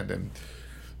the band. And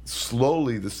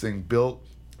slowly this thing built.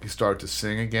 He started to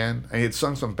sing again. And he had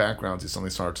sung some backgrounds. He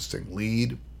suddenly started to sing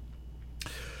lead.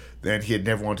 Then he had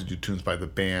never wanted to do tunes by the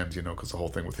band, because the whole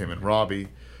thing with him and Robbie.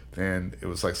 Then it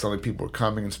was like suddenly people were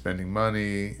coming and spending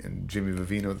money, and Jimmy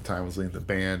Vivino at the time was leading the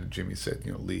band, and Jimmy said,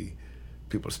 Lee,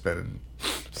 people are spending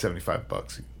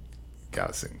 $75. You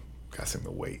gotta sing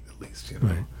the weight at least,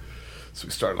 Right. So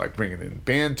we started like bringing in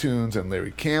band tunes, and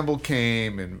Larry Campbell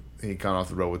came, and he got off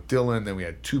the road with Dylan. Then we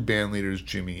had 2 band leaders,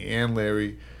 Jimmy and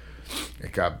Larry.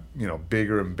 It got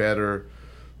bigger and better.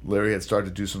 Larry had started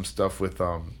to do some stuff with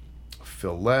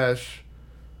Phil Lesh.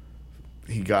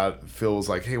 Phil was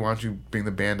like, hey, why don't you bring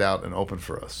the band out and open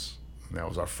for us? And that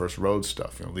was our first road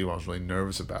stuff. Levon was really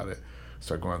nervous about it.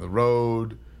 Started going on the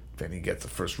road. Then he gets the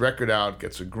first record out,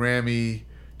 gets a Grammy,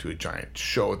 to a giant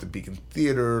show at the Beacon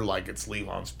Theater, like it's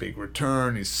Levon's big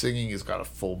return. He's singing, he's got a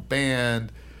full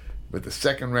band. With the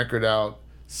second record out,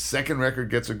 second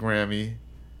record gets a Grammy.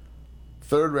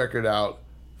 Third record out,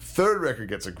 third record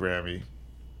gets a Grammy.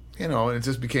 And it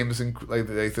just became this, like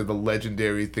they said, the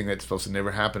legendary thing that's supposed to never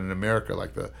happen in America,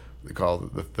 like they call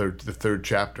it the third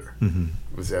chapter. Mm-hmm.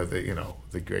 It was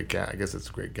the Great I guess it's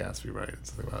the Great Gatsby, right?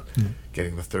 It's something about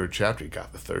getting the third chapter. He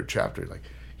got the third chapter. Like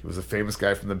he was a famous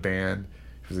guy from the band.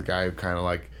 He was a guy who kind of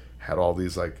like had all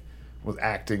these was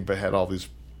acting, but had all these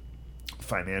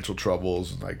financial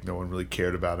troubles, and like no one really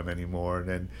cared about him anymore. And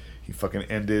then he fucking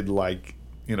ended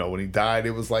when he died,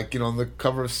 it was on the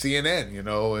cover of CNN,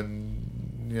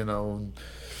 and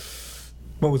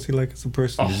What was he like as a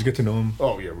person? Did you get to know him?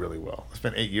 Oh yeah, really well. I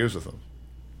spent 8 years with him,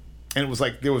 and it was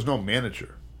like there was no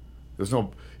manager.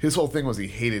 His whole thing was he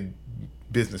hated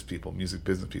music business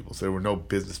people. So there were no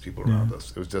business people around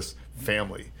us. It was just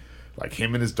family, like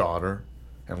him and his daughter,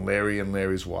 and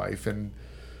Larry's wife, and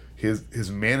his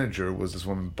manager was this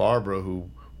woman Barbara who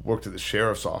worked at the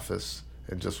sheriff's office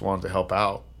and just wanted to help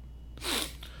out.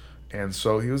 And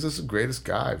so he was just the greatest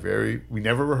guy. We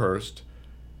never rehearsed.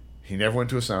 He never went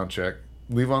to a sound check.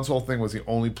 Levon's whole thing was he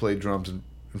only played drums in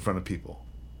front of people.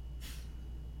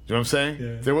 Do you know what I'm saying? Yeah.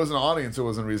 If there was an audience, there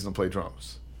wasn't a reason to play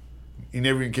drums. He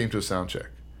never even came to a sound check.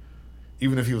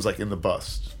 Even if he was in the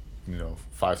bus,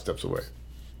 5 steps away.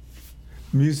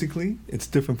 Musically, it's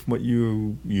different from what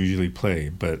you usually play,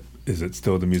 but is it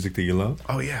still the music that you love?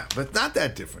 Oh yeah, but not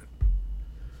that different.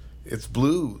 It's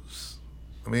blues.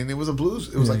 I mean, it was a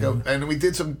blues. It was and we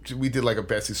did like a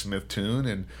Bessie Smith tune,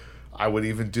 and I would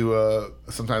even do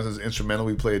sometimes as instrumental,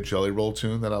 we play a Jelly Roll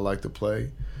tune that I like to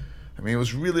play. I mean, it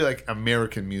was really like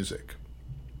American music.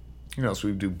 So we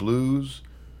would do blues,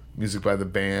 music by the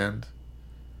band,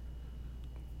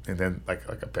 and then like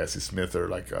a Bessie Smith or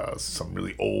some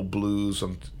really old blues.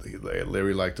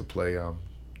 Larry liked to play, God,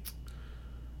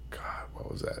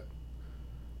 what was that?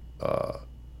 God,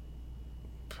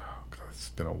 it's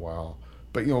been a while.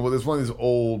 But there's one of these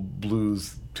old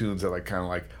blues tunes that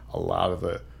a lot of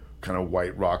the kind of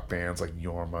white rock bands like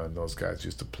Yorma and those guys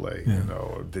used to play,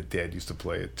 or the Dead used to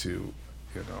play it too,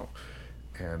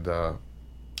 and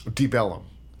Deep Ellum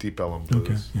blues.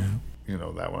 Okay, yeah.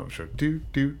 That one I'm sure. Do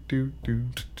do do do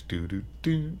do do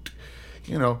do.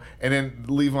 And then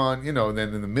Levon, and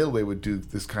then in the middle they would do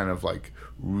this kind of like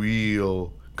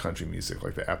real country music,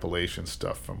 like the Appalachian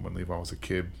stuff from when Levon was a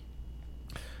kid.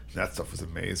 That stuff was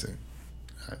amazing.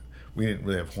 We didn't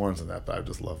really have horns in that, but I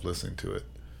just loved listening to it.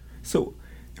 So,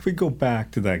 if we go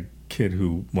back to that kid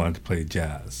who wanted to play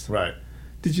jazz, right?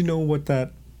 Did you know what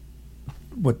that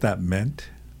meant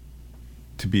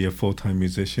to be a full-time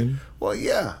musician? Well,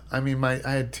 yeah. I mean, I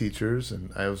had teachers,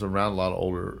 and I was around a lot of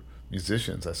older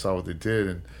musicians. I saw what they did,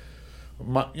 and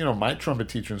my trumpet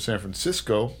teacher in San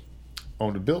Francisco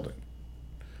owned a building.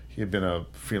 He had been a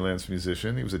freelance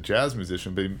musician. He was a jazz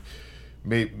musician, but he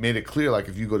made it clear, like,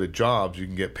 if you go to jobs, you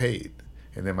can get paid.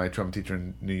 And then my trumpet teacher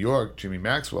in New York, Jimmy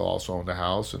Maxwell, also owned a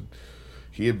house, and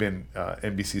he had been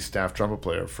NBC staff trumpet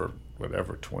player for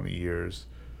 20 years.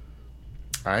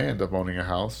 I ended up owning a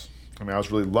house. I mean, I was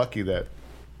really lucky that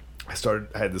I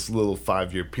had this little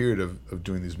 5-year period of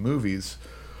doing these movies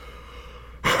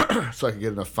so I could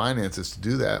get enough finances to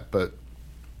do that. But,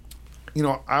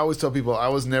 I always tell people I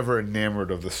was never enamored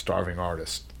of the starving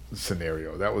artist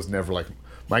scenario. That was never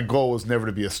my goal was never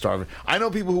to be a starving. I know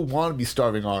people who want to be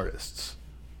starving artists.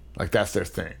 Like, that's their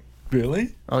thing.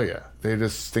 Really? Oh, yeah. They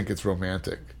just think it's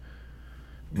romantic.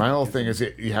 My whole thing is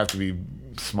you have to be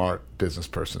a smart business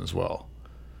person as well.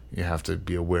 You have to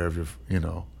be aware of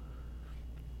your,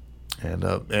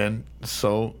 And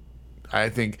so I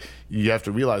think you have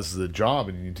to realize this is a job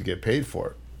and you need to get paid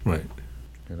for it. Right.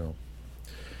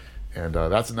 And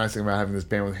that's the nice thing about having this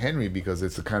band with Henry, because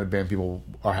it's the kind of band people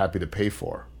are happy to pay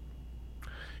for.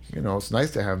 It's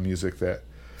nice to have music that,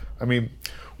 I mean,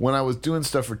 when I was doing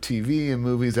stuff for TV and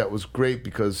movies, that was great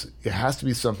because it has to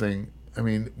be something. I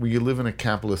mean, we live in a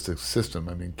capitalistic system.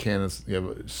 I mean, Canada's, you have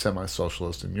a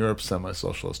semi-socialist, in Europe,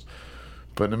 semi-socialist.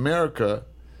 But in America,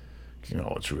 you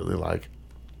know, it's really like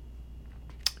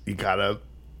you gotta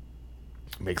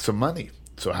make some money.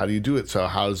 So how do you do it? So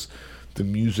how's the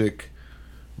music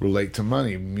relate to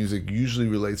money? Music usually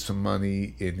relates to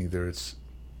money in either it's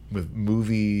with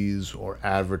movies or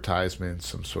advertisements,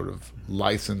 some sort of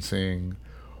licensing,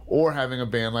 or having a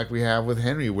band like we have with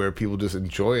Henry where people just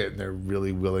enjoy it and they're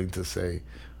really willing to say,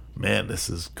 man, this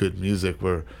is good music,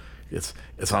 where it's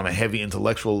on a heavy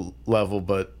intellectual level,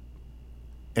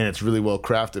 and it's really well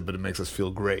crafted, but it makes us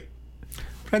feel great.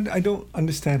 But I don't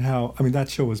understand how, I mean, that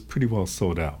show was pretty well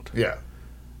sold out. Yeah.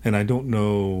 And I don't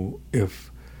know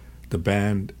if the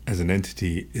band as an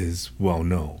entity is well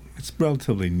known. It's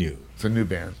relatively new. It's a new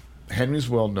band. Henry's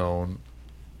well known.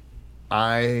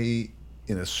 I,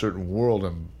 in a certain world,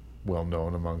 am well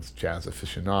known amongst jazz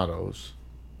aficionados,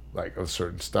 like of a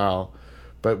certain style.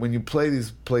 But when you play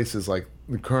these places like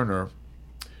the Kerner,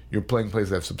 you're playing places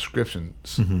that have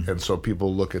subscriptions. Mm-hmm. And so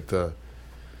people look at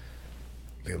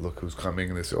they look who's coming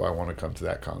and they say, oh, I want to come to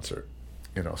that concert.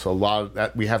 You know, so a lot of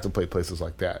that, we have to play places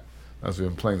like that. As we've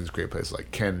been playing these great places like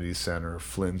Kennedy Center,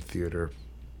 Flynn Theater,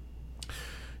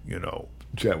 you know,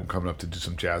 we're coming up to do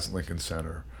some jazz at Lincoln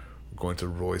Center. We're going to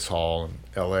Royce Hall in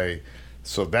L.A.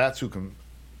 So that's who can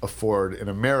afford, in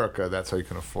America, that's how you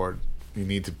can afford, you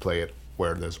need to play it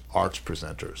where there's arts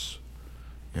presenters,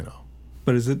 you know.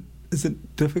 But is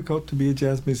it difficult to be a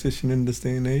jazz musician in this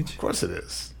day and age? Of course it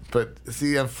is. But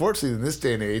see, unfortunately, in this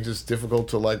day and age, it's difficult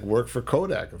to like work for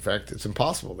Kodak. In fact, it's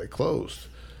impossible. They closed.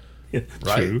 Yeah,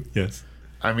 right? True. Yes.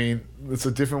 I mean, it's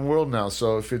a different world now.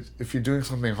 So if you're doing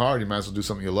something hard, you might as well do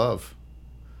something you love.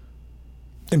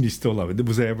 And you still love it.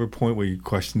 Was there ever a point where you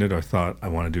questioned it or thought, I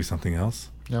want to do something else?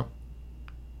 Yep.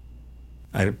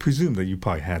 I presume that you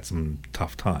probably had some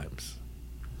tough times.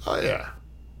 Oh yeah,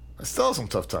 I still have some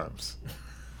tough times.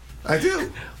 I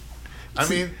do. I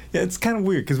mean, yeah, it's kind of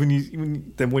weird because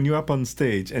when you're up on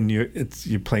stage and you're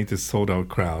playing to this sold out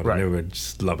crowd, right, and they were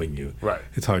just loving you. Right.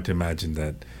 It's hard to imagine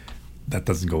that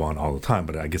doesn't go on all the time,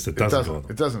 but I guess it doesn't go on.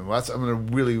 It doesn't. That's in a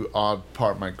really odd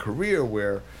part of my career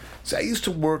where, I used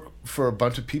to work for a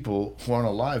bunch of people who aren't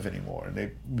alive anymore, and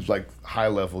it was like high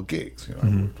level gigs. You know,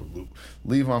 I worked with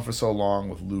Levon for so long,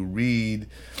 with Lou Reed,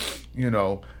 you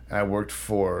know, and I worked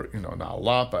for, you know, not a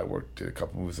lot, but I did a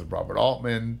couple movies with Robert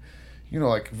Altman. You know,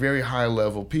 like very high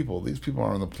level people. These people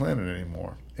aren't on the planet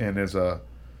anymore. And there's a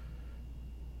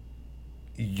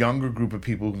younger group of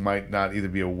people who might not either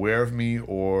be aware of me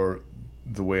or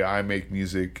the way I make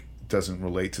music doesn't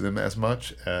relate to them as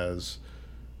much as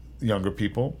younger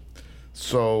people.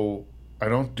 So I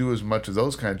don't do as much of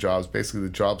those kind of jobs. Basically, the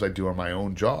jobs I do are my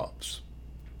own jobs.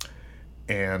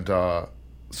 And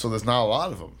so there's not a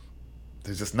lot of them.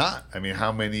 There's just not. I mean,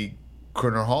 how many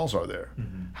Kerner Halls are there?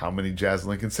 Mm-hmm. How many Jazz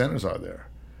Lincoln Centers are there?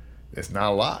 It's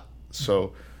not a lot.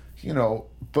 So, you know,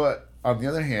 but on the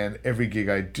other hand, every gig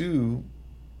I do,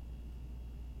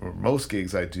 or most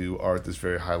gigs I do, are at this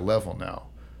very high level now.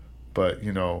 But,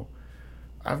 you know,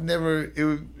 I'm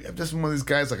just one of these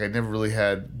guys, like I never really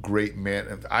had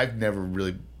I've never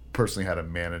really personally had a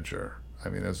manager. I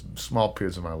mean, there's small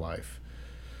periods of my life.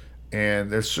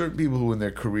 And there's certain people who in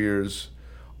their careers,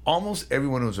 almost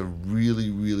everyone who has a really,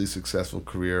 really successful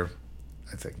career,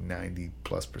 I think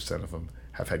 90+% of them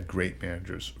have had great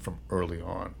managers from early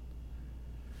on.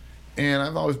 And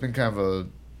I've always been kind of a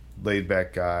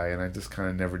laid-back guy, and I just kind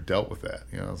of never dealt with that.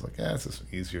 You know, I was like, it's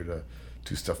just easier to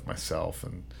do stuff myself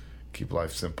and keep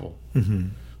life simple. Mm-hmm.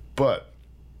 But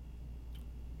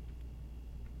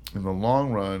in the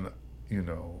long run, you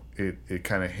know, it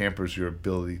kind of hampers your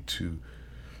ability to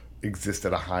exist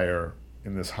at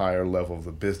in this higher level of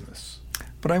the business.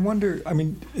 But I wonder, I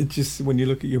mean, it just, when you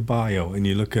look at your bio and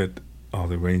you look at all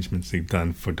the arrangements you've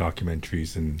done for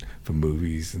documentaries and for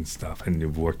movies and stuff, and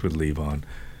you've worked with Levon,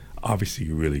 obviously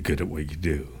you're really good at what you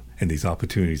do. And these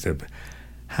opportunities have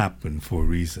happened for a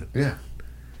reason. Yeah.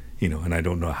 You know, and I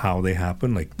don't know how they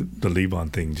happen. Like the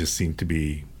Levon thing just seemed to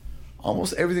be...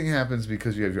 Almost everything happens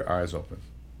because you have your eyes open.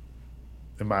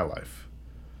 In my life.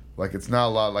 Like, it's not a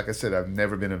lot. Like I said, I've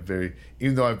never been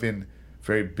even though I've been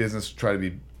very try to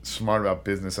be smart about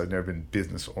business, I've never been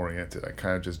business oriented. I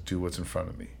kind of just do what's in front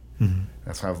of me. Mm-hmm.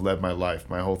 That's how I've led my life.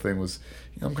 My whole thing was,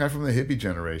 you know, I'm kind of from the hippie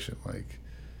generation. Like,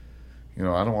 you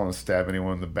know, I don't want to stab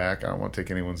anyone in the back. I don't want to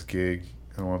take anyone's gig.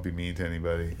 I don't want to be mean to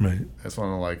anybody. Right. I just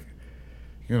want to, like,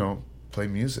 you know, play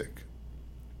music.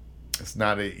 It's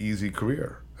not an easy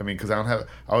career. I mean, because I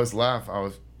always laugh. I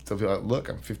was tell people, like, look,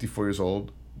 I'm 54 years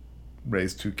old,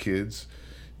 raised 2 kids,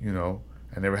 you know,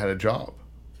 I never had a job.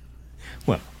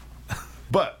 Well.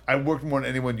 But I worked more than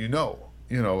anyone you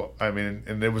know, I mean,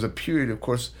 and there was a period, of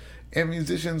course, and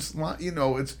musicians, you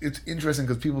know, it's interesting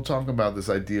because people talk about this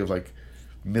idea of, like,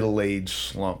 middle-aged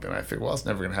slump. And I figured, well, it's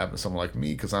never going to happen to someone like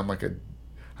me because I'm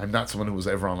not someone who was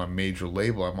ever on a major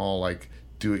label. I'm all like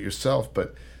do it yourself.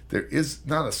 But there is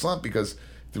not a slump because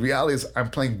the reality is I'm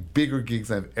playing bigger gigs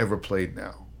than I've ever played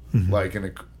now.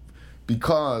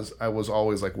 Because I was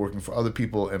always like working for other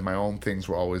people and my own things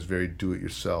were always very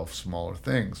do-it-yourself, smaller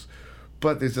things.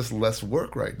 But there's just less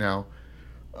work right now.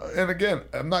 And again,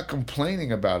 I'm not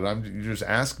complaining about it. You just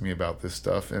ask me about this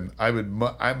stuff, and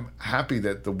I'm happy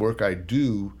that the work I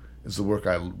do is the work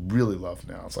I really love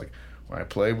now. It's like when I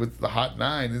play with the Hot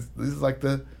Nine, this is like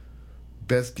the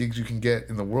best gigs you can get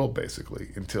in the world, basically.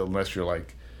 Unless you're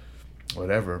like,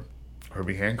 whatever,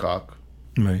 Herbie Hancock.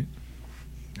 Right.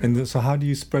 And so how do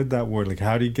you spread that word? Like,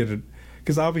 how do you get it?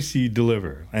 Because obviously you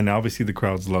deliver, and obviously the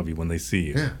crowds love you when they see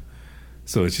you. Yeah.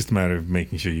 So it's just a matter of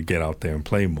making sure you get out there and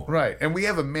play more. Right. And we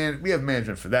have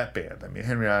management for that band. I mean,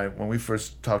 Henry and I, when we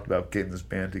first talked about getting this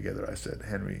band together, I said,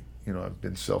 Henry, I've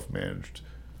been self-managed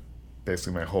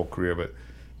basically my whole career, but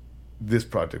this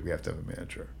project we have to have a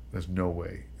manager. There's no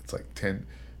way. It's like 10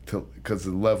 because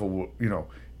the level, I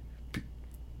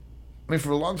mean, for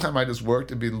a long time I just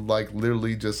worked. It'd be like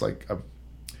literally just like a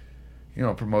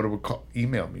promoter would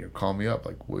email me or call me up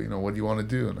like, well, what do you want to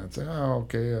do? And I'd say, oh,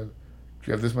 okay. Do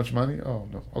you have this much money? Oh,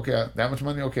 no. Okay, that much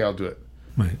money? Okay, I'll do it.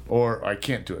 Right. Or I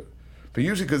can't do it. But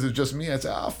usually because it's just me, I'd say,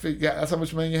 yeah, that's how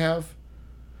much money you have?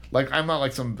 Like, I'm not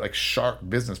like some like sharp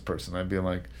business person. I'd be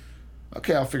like,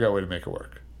 okay, I'll figure out a way to make it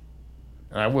work.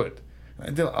 And I would. And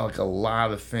I did like a lot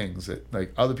of things that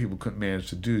like other people couldn't manage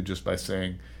to do just by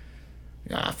saying,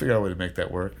 yeah, I'll figure out a way to make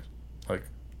that work. Like,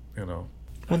 Well,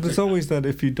 there's always that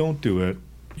if you don't do it,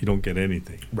 you don't get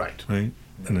anything. Right. Right?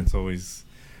 And it's always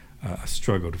a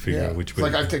struggle to figure out which way.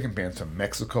 It's like I've taken bands from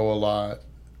Mexico a lot,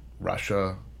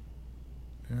 Russia.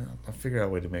 Yeah, I'll figure out a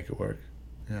way to make it work.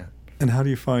 Yeah. And how do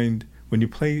you find when you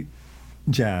play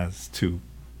jazz to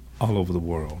all over the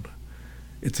world,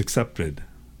 it's accepted,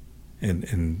 and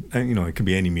it could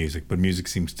be any music, but music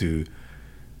seems to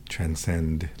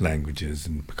transcend languages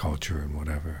and culture and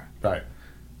whatever. Right.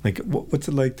 Like, what's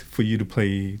it like for you to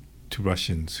play to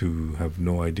Russians who have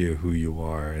no idea who you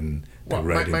are and well,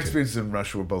 my experiences in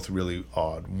Russia were both really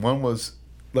odd. One was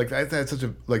like I had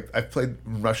I've played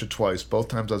in Russia twice. Both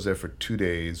times I was there for 2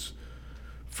 days.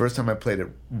 First time I played at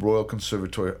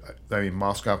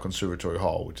Moscow Conservatory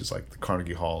Hall, which is like the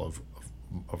Carnegie Hall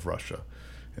of Russia,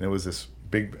 and it was this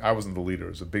big. I wasn't the leader.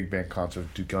 It was a big band concert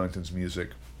of Duke Ellington's music,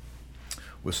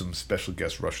 with some special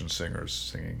guest Russian singers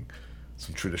singing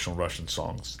some traditional Russian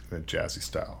songs in a jazzy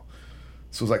style.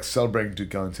 So it was like celebrating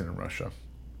Duke Ellington in Russia.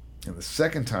 And the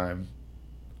second time,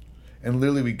 and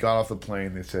literally we got off the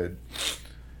plane, they said,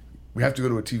 we have to go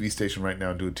to a TV station right now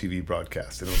and do a TV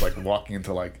broadcast. And it was like walking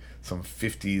into like some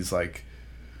 50s like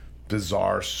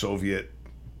bizarre Soviet,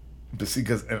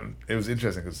 because and it was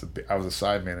interesting because I was a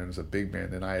side man and it was a big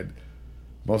band, and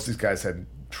most of these guys had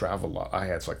traveled a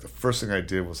lot. So like the first thing I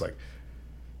did was like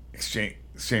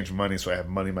exchange money, so I had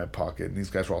money in my pocket, and these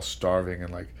guys were all starving,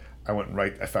 and like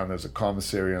I found there was a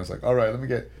commissary, and I was like, all right, let me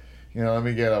get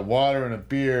a water and a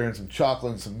beer and some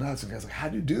chocolate and some nuts. And guys like, how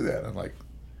do you do that? I'm like,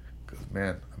 because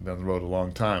man, I've been on the road a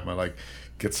long time. I like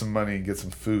get some money and get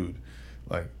some food.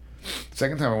 Like,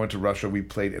 second time I went to Russia, we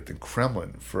played at the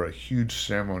Kremlin for a huge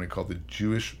ceremony called the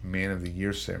Jewish Man of the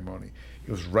Year ceremony.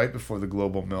 It was right before the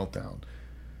global meltdown.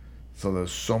 So there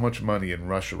was so much money in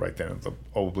Russia right then, the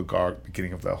oligarch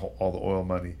beginning of all the oil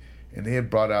money, and they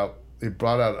brought out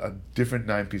a different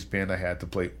 9-piece band I had to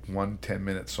play one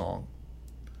 10-minute song.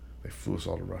 They flew us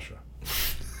all to Russia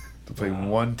to play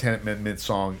one 10-minute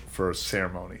song for a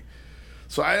ceremony.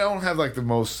 So I don't have like the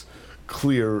most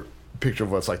clear picture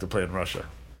of what it's like to play in Russia.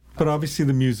 But obviously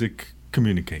the music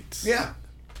communicates. Yeah.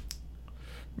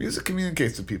 Music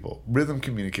communicates to people. Rhythm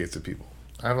communicates to people.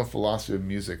 I have a philosophy of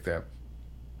music that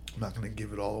I'm not going to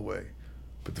give it all away.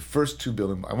 But the first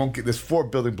there's 4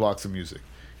 building blocks of music.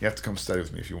 You have to come study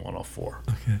with me if you want all 4.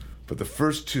 Okay. But the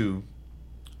first 2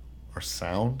 are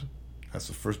sound. That's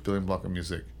the first building block of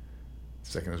music.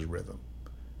 Second is rhythm.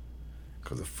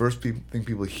 Because the first thing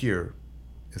people hear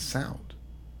is sound.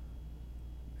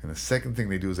 And the second thing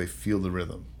they do is they feel the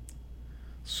rhythm.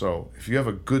 So if you have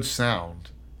a good sound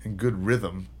and good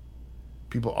rhythm,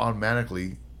 people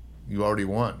automatically, you already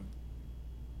won.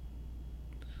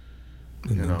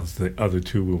 And then there's the other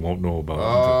 2 we won't know about.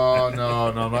 Oh, no,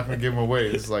 I'm not going to give them away.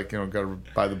 It's like, got to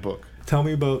buy the book. Tell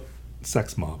me about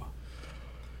Sex Mob.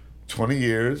 20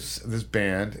 years, this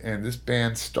band, and this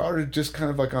band started just kind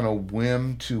of like on a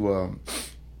whim to,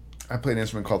 I played an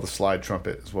instrument called the slide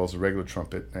trumpet as well as the regular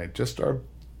trumpet, and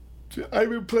I've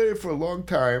been playing for a long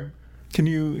time. Can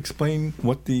you explain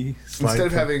what the slide Instead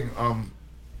of having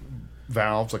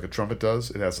valves like a trumpet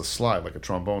does. It has a slide like a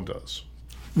trombone does.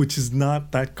 Which is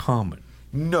not that common.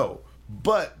 No,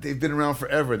 but they've been around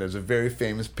forever. There's a very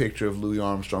famous picture of Louis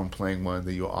Armstrong playing one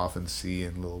that you'll often see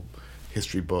in little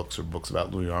history books or books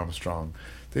about Louis Armstrong.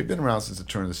 They've been around since the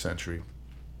turn of the century.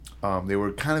 They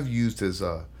were kind of used as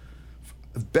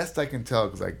as best I can tell,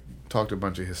 because I talked to a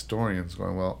bunch of historians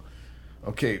going, well,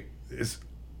 okay,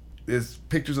 there's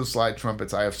pictures of slide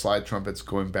trumpets. I have slide trumpets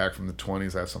going back from the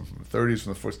 20s. I have some from the 30s,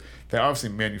 from the 40s. They obviously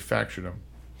manufactured them.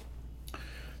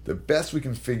 The best we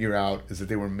can figure out is that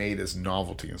they were made as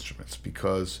novelty instruments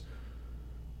because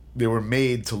they were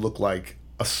made to look like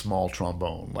a small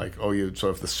trombone. Like, so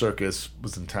if the circus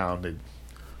was in town, they'd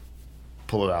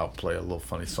pull it out and play a little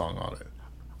funny song on it.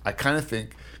 I kind of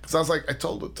think, because I was like,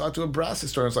 talked to a brass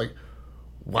historian, I was like,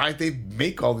 why'd they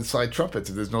make all these slide trumpets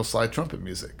if there's no slide trumpet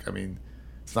music? I mean,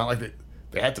 it's not like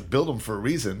they had to build them for a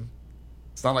reason.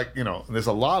 It's not like, there's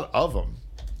a lot of them.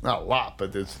 Not a lot,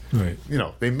 but there's, right.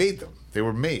 They made them. They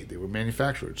were made. They were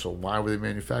manufactured. So why were they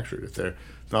manufactured if they're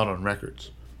not on records?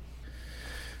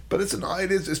 But it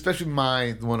is, especially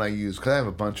the one I use, because I have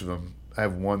a bunch of them. I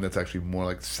have one that's actually more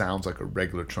like, sounds like a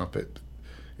regular trumpet.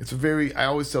 I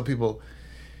always tell people,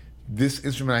 this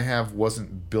instrument I have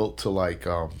wasn't built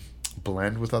to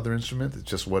blend with other instruments. It's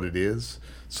just what it is.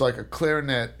 So like a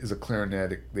clarinet is a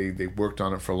clarinet. They worked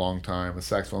on it for a long time. A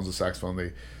saxophone's a saxophone.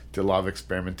 They did a lot of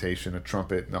experimentation. A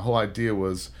trumpet, and the whole idea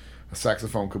was a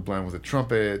saxophone could blend with a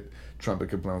trumpet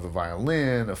could blend with a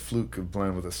violin, a flute could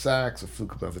blend with a sax, a flute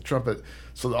could blend with a trumpet.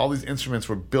 So all these instruments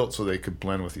were built so they could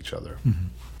blend with each other. Mm-hmm.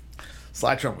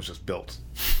 Slide trumpet was just built.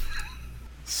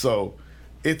 So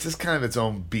it's just kind of its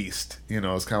own beast.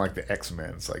 It's kind of like the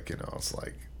X-Men. It's like, it's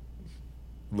like,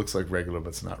 looks like regular, but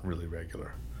it's not really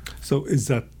regular. So is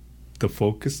that the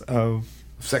focus of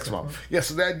Saxophone? Yeah,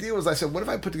 so the idea was, I said, what if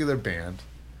I put together a band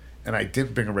and I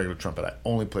didn't bring a regular trumpet, I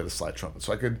only played a slide trumpet.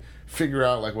 So I could figure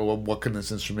out, what can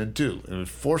this instrument do? And it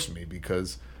forced me,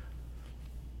 because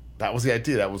that was the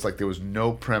idea. That was there was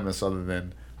no premise other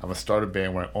than, I'm going to start a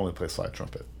band where I only play slide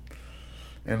trumpet.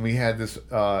 And we had this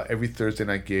every Thursday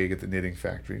night gig at the Knitting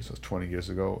Factory. So it was 20 years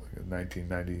ago,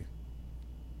 1990,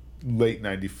 late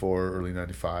 94, early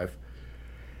 95.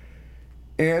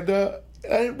 And I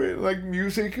didn't really like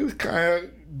music. It was kind of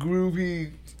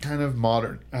groovy, kind of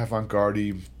modern,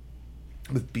 avant-garde,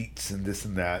 with beats and this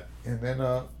and that. And then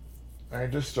I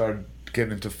just started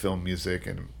getting into film music.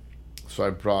 And so I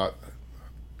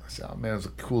said, oh man, it was a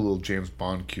cool little James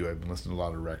Bond cue. I've been listening to a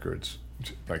lot of records,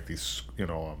 like these,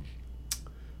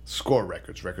 score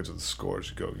records of the scores.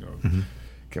 You go, mm-hmm.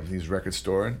 Came to these record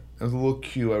store, and there was a little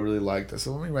cue I really liked. I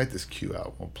said, let me write this cue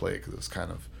out. We'll play it, because it was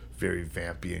kind of very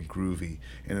vampy and groovy.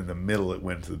 And in the middle, it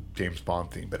went to the James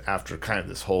Bond theme. But after kind of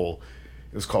this whole,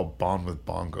 it was called Bond with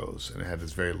Bongos, and it had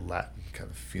this very Latin kind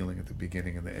of feeling at the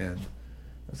beginning and the end.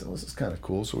 I said, well, this is kind of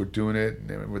cool. So we're doing it, and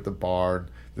then we're at the bar.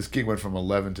 This gig went from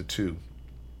 11 to 2.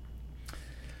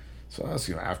 So I was,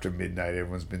 after midnight,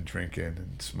 everyone's been drinking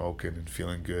and smoking and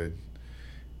feeling good.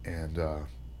 And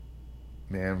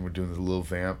man, we're doing the little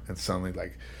vamp, and suddenly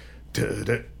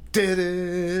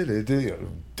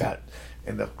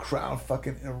and the crowd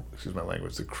excuse my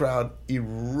language, the crowd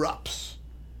erupts.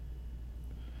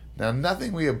 Now,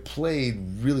 nothing we had played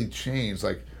really changed.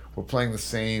 We're playing the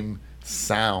same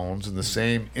sounds and the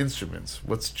same instruments.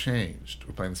 What's changed?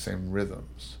 We're playing the same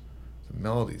rhythms. The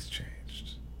melody's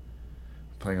changed.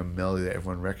 We're playing a melody that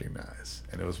everyone recognized.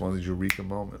 And it was one of these eureka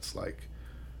moments,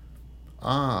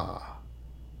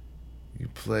 you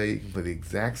can play the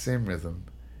exact same rhythm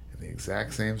and the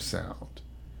exact same sound,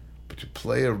 but you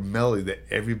play a melody that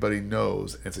everybody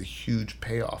knows, and it's a huge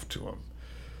payoff to them.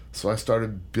 So I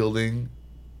started building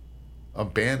a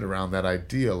band around that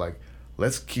idea,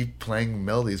 let's keep playing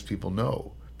melodies people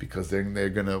know, because we're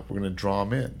gonna draw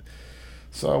them in.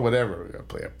 So whatever, we're gonna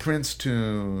play a Prince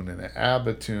tune and an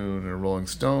ABBA tune and a Rolling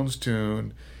Stones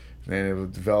tune. And then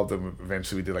it developed,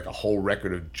 eventually we did a whole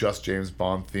record of just James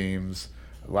Bond themes.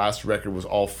 The last record was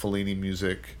all Fellini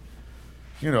music.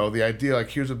 The idea,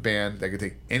 here's a band that can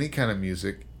take any kind of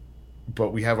music,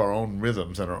 but we have our own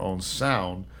rhythms and our own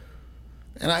sound.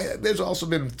 And there's also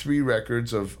been 3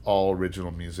 records of all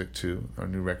original music too. Our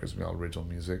new records have been all original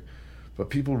music. But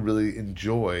people really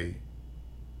enjoy,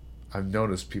 I've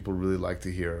noticed people really like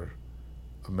to hear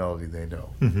a melody they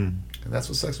know. Mm-hmm. And that's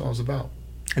what Saxophone was about.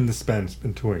 And this band's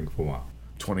been touring for a while.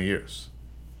 20 years.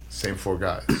 Same 4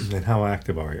 guys. And how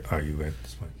active are you at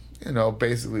this point?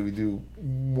 Basically we do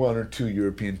 1 or 2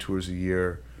 European tours a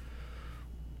year,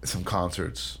 some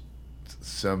concerts,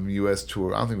 some U.S.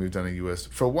 tour. I don't think we've done a U.S.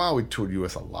 For a while, we toured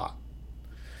U.S. a lot.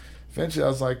 Eventually, I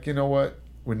was like, you know what?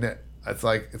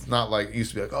 it's not like it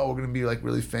used to be like, oh, we're gonna be like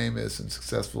really famous and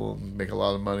successful and make a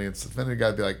lot of money and stuff. Then you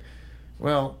gotta be like,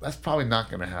 well, that's probably not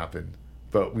gonna happen.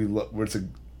 But it's a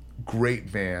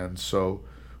great band, so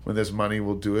when there's money,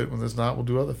 we'll do it. When there's not, we'll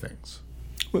do other things.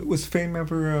 Was fame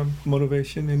ever a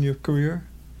motivation in your career?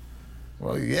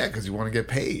 Well, yeah, because you want to get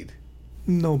paid.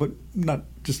 No, but not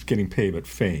just getting paid, but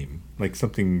fame, like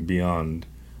something beyond.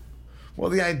 Well,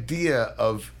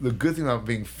 the good thing about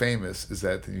being famous is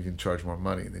that then you can charge more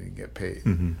money and then you can get paid.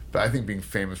 Mm-hmm. But I think being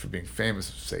famous for being famous'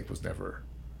 sake was never.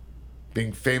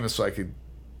 Being famous so I could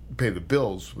pay the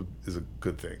bills is a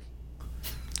good thing.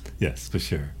 Yes, for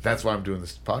sure. That's why I'm doing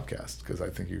this podcast, because I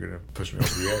think you're going to push me over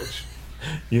the edge.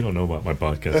 You don't know about my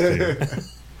podcast, do you?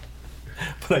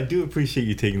 But I do appreciate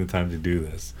you taking the time to do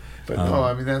this. But no,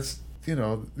 I mean, that's,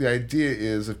 the idea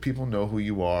is if people know who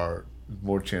you are,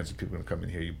 more chance of people going to come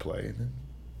and hear you play. And then,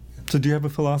 So do you have a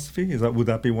philosophy? Would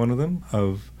that be one of them?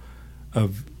 Of I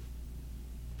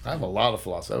have a lot of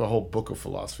philosophy. I have a whole book of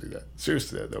philosophy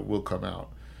that will come out.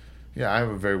 Yeah, I have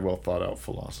a very well thought out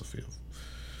philosophy.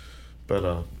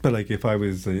 But like if I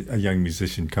was a young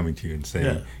musician coming to you and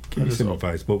saying, give me some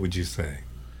advice, what would you say?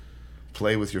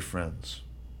 Play with your friends.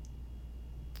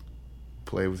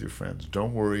 Play with your friends.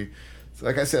 Don't worry.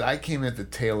 Like I said, I came at the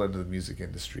tail end of the music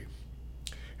industry.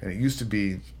 And it used to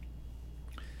be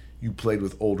you played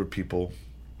with older people.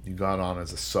 You got on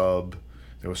as a sub.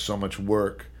 There was so much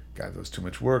work. God, there was too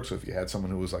much work. So if you had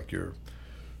someone who was like your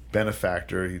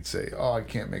benefactor, he'd say, oh, I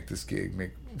can't make this gig.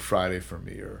 Make Friday for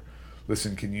me. Or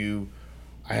listen,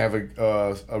 I have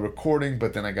a recording,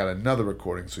 but then I got another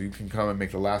recording, so you can come and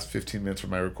make the last 15 minutes for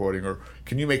my recording, or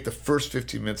can you make the first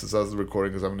 15 minutes as the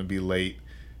recording because I'm going to be late.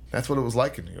 That's what it was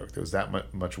like in New York. There was that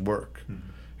much work. Mm-hmm.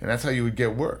 And that's how you would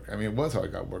get work. I mean, it was how I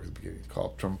got work at the beginning. Call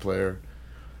up drum player.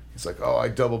 It's like, oh, I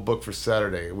double booked for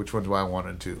Saturday. Which one do I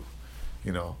want to do?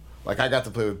 Like I got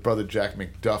to play with Brother Jack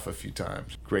McDuff a few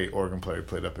times. Great organ player,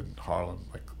 played up in Harlem,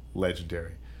 like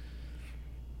legendary.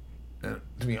 And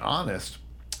to be honest,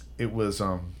 it was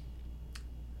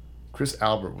Chris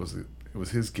Albert it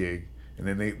was his gig, and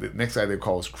then the next guy they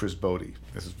called was Chris Bodie.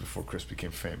 This was before Chris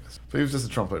became famous. But he was just a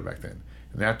trumpeter back then.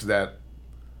 And after that,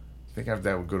 we'd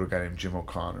go to a guy named Jim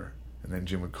O'Connor, and then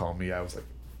Jim would call me. I was like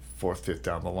fourth, fifth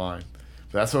down the line.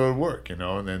 But that's how it would work,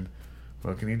 And then,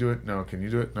 well, can you do it? No. Can you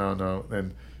do it? No.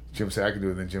 Then Jim would say I can do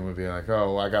it. And then Jim would be like,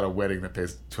 oh, well, I got a wedding that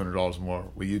pays $200 more.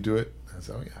 Will you do it? And I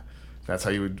said, oh yeah. That's how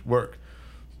you would work.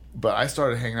 But I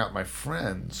started hanging out with my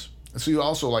friends. So you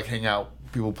also like hang out,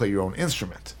 people play your own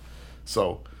instrument.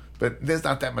 So, but there's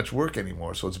not that much work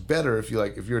anymore. So it's better if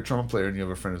you're a trumpet player and you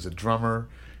have a friend who's a drummer,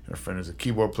 and a friend who's a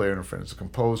keyboard player, and a friend who's a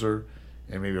composer,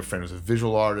 and maybe a friend who's a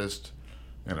visual artist,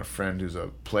 and a friend who's a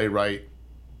playwright,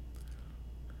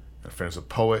 and a friend who's a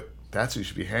poet. That's who you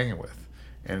should be hanging with.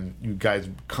 And you guys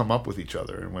come up with each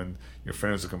other. And when your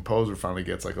friend who's a composer finally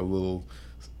gets like a little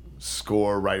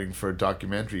score writing for a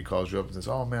documentary, he calls you up and says,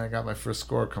 oh man, I got my first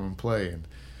score, come and play. And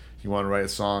you want to write a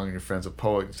song and your friend's a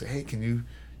poet, you say, hey, can you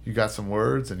got some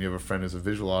words? And you have a friend who's a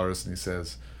visual artist and he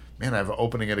says, man, I have an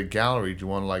opening at a gallery, do you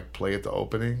want to like play at the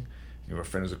opening? You have a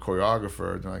friend who's a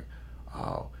choreographer, and they're like,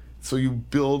 oh. So you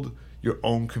build your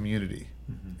own community.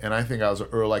 Mm-hmm. And I think I was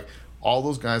like all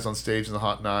those guys on stage in the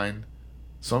Hot Nine,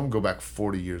 some of them go back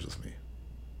 40 years with me.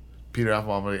 Peter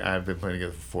Applebaum and I have been playing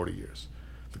together for 40 years.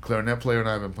 The clarinet player and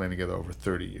I have been playing together over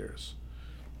 30 years.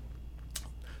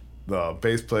 The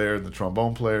bass player and the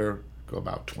trombone player go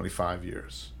about 25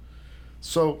 years.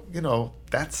 So,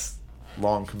 that's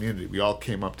long community. We all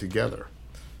came up together.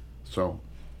 So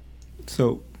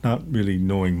not really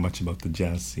knowing much about the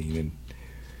jazz scene and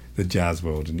the jazz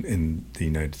world in the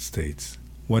United States,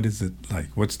 what is it like?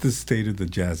 What's the state of the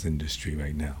jazz industry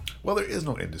right now? Well, there is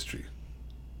no industry,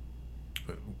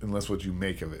 unless what you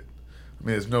make of it. I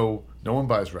mean, no one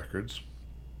buys records.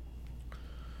 I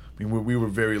mean, we were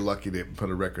very lucky to put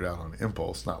a record out on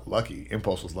Impulse. Not lucky.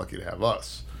 Impulse was lucky to have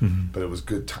us, mm-hmm. But it was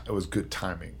good. It was good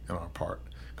timing on our part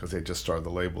because they just started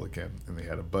the label again and they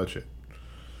had a budget.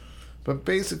 But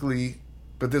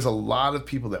there's a lot of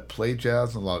people that play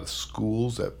jazz and a lot of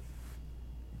schools that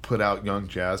put out young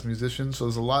jazz musicians. So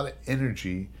there's a lot of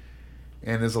energy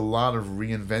and there's a lot of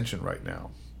reinvention right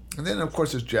now. And then of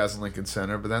course there's Jazz in Lincoln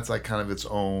Center, but that's like kind of its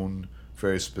own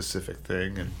very specific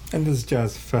thing. And there's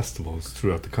jazz festivals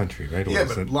throughout the country, right? Yeah,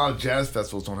 but a lot of jazz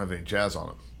festivals don't have any jazz on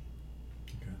them.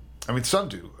 Okay. I mean, some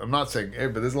do. I'm not saying,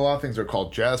 but there's a lot of things that are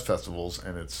called jazz festivals,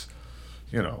 and it's,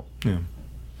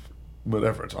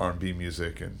 whatever. It's R&B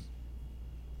music and,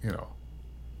 And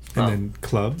then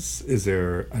clubs? Is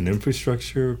there an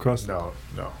infrastructure across? No.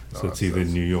 So it's either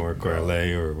New York or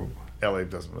LA or... LA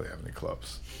doesn't really have any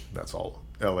clubs. That's all.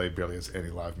 LA barely has any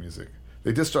live music.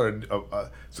 They just started.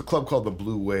 It's a club called the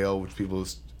Blue Whale, which people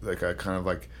like kind of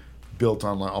like built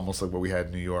on almost like what we had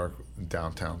in New York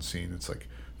downtown scene. It's like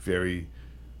very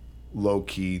low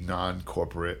key, non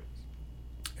corporate,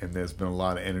 and there's been a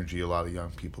lot of energy, a lot of young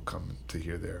people coming to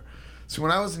hear there. So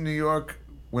when I was in New York,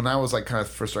 when I was like kind of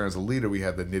first starting as a leader, we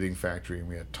had the Knitting Factory and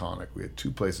we had Tonic. We had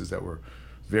two places that were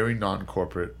very non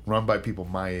corporate, run by people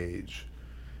my age.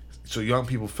 So young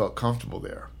people felt comfortable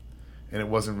there. And it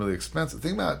wasn't really expensive. The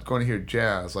thing about going to hear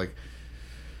jazz, like,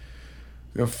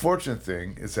 the unfortunate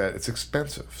thing is that it's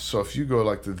expensive. So if you go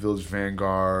like the Village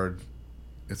Vanguard,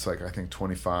 it's like I think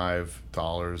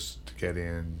 $25 to get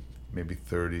in, maybe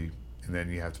 $30, and then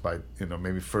you have to buy,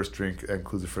 maybe first drink, that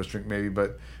includes the first drink maybe,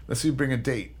 but let's say you bring a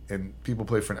date and people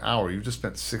play for an hour, you just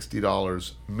spent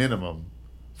 $60 minimum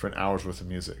for an hour's worth of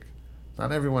music.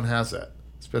 Not everyone has that,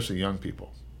 especially young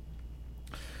people.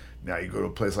 Now you go to a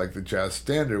place like the Jazz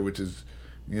Standard, which is,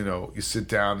 you sit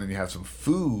down and you have some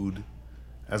food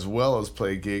as well as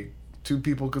play a gig. Two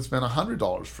people could spend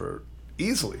 $100 for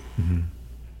easily. Mm-hmm.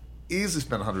 Easily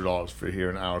spend $100 for hear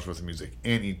an hour's worth of music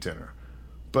and eat dinner.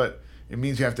 But it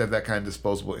means you have to have that kind of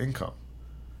disposable income.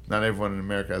 Not everyone in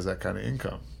America has that kind of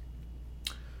income.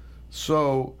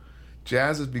 So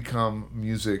jazz has become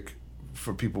music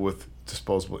for people with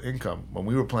disposable income. When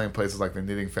we were playing places like the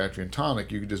Knitting Factory and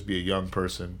Tonic, you could just be a young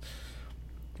person.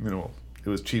 It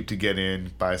was cheap to get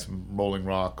in, buy some Rolling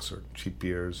Rocks or cheap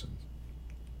beers. And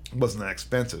it wasn't that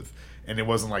expensive, and it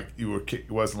wasn't like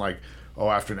It wasn't like, oh,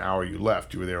 after an hour you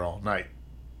left. You were there all night,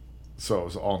 so it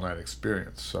was an all night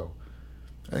experience. So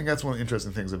I think that's one of the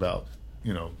interesting things about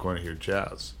going to hear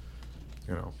jazz.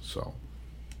 So.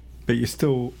 But you're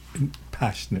still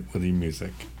passionate with your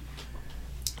music.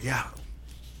 Yeah.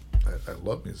 I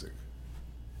love music.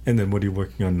 And then what are you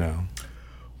working on now?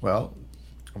 Well,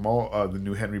 I'm all the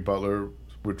new Henry Butler.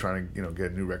 We're trying to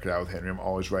get a new record out with Henry. I'm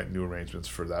always writing new arrangements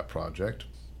for that project.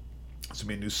 It's gonna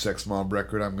be a new Sex Mob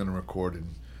record I'm gonna record in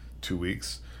 2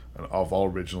 weeks of all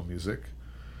original music.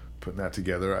 Putting that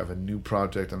together. I have a new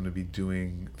project I'm gonna be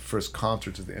doing first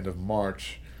concerts at the end of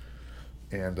March,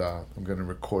 and I'm gonna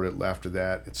record it after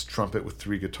that. It's trumpet with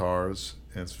 3 guitars,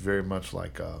 and it's very much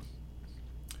like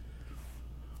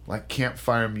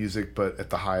campfire music, but at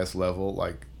the highest level,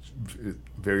 like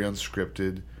very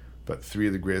unscripted, but 3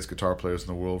 of the greatest guitar players in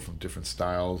the world from different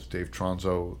styles. Dave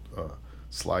Tronzo,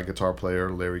 slide guitar player,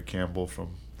 Larry Campbell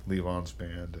from Levon's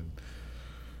band, and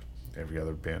every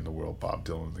other band in the world, Bob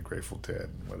Dylan and the Grateful Dead,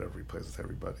 and whatever, he plays with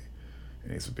everybody.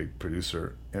 And he's a big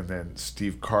producer. And then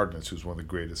Steve Cardenas, who's one of the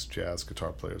greatest jazz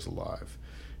guitar players alive.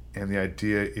 And the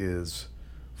idea is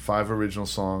 5 original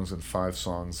songs and 5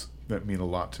 songs that mean a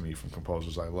lot to me from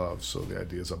composers I love. So the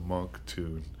idea is a Monk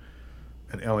tune,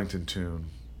 an Ellington tune,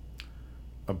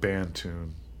 a band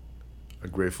tune, a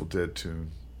Grateful Dead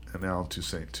tune, an Alan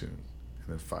Toussaint tune, and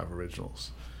then 5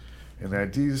 originals. And the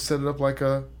idea is to set it up like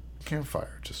a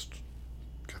campfire. Just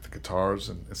got the guitars,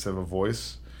 and instead of a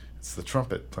voice, it's the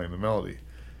trumpet playing the melody.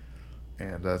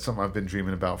 And it's something I've been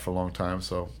dreaming about for a long time,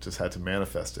 so just had to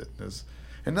manifest it.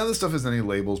 And none of the stuff has any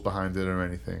labels behind it or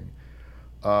anything.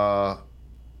 The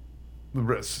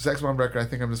Sex Bomb record, I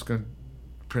think I'm just going to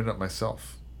print it up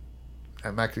myself. I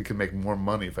actually could make more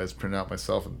money if I just print it out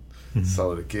myself and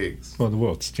sell it at gigs. Well, the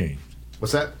world's changed.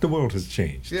 What's that? The world has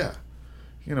changed. Yeah.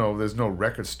 There's no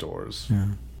record stores. Yeah.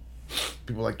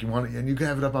 People are like, you want it, and you can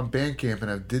have it up on Bandcamp and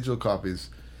have digital copies.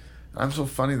 I'm so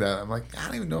funny that I'm like, I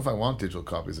don't even know if I want digital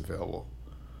copies available.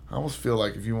 I almost feel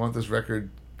like if you want this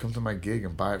record, come to my gig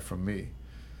and buy it from me.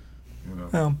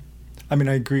 Well, I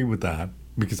agree with that,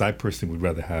 because I personally would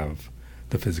rather have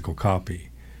the physical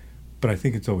copy. But I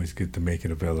think it's always good to make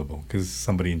it available, because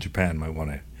somebody in Japan might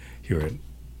want to hear it.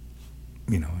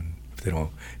 And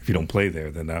if you don't play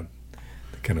there, then that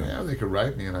kind of. Yeah, they could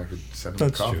write me and I could send them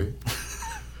a copy. True.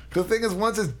 The thing is,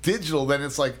 once it's digital, then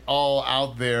it's like all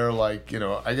out there. Like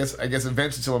I guess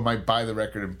eventually someone might buy the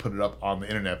record and put it up on the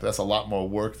internet. But that's a lot more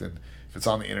work than if it's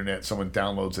on the internet. Someone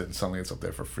downloads it and suddenly it's up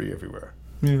there for free everywhere.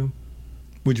 Yeah.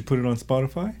 Would you put it on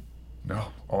Spotify? No.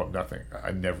 Oh, nothing.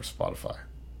 I never Spotify.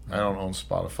 I don't own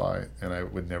Spotify, and I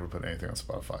would never put anything on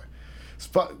Spotify.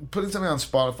 Putting something on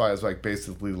Spotify is like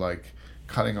basically like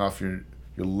cutting off your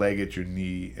leg at your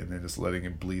knee and then just letting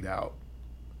it bleed out.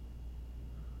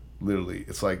 Literally,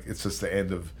 it's like it's just the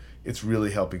end of. It's really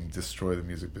helping destroy the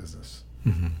music business.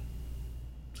 Mm-hmm.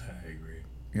 I agree.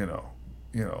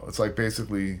 It's like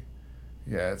basically,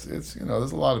 yeah. It's there's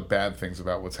a lot of bad things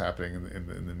about what's happening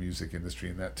in the music industry,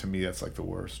 and that to me that's like the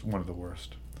worst, one of the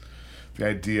worst. The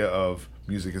idea of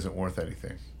music isn't worth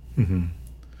anything. Mm-hmm.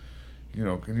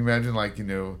 Can you imagine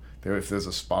if there's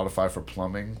a Spotify for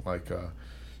plumbing, like you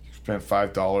spent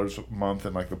 $5 a month,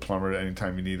 and like the plumber,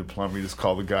 anytime you need a plumber, you just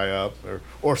call the guy up,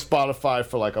 or Spotify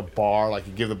for like a bar, like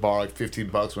you give the bar like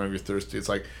 $15 whenever you're thirsty. It's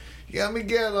like, yeah, let me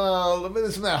get some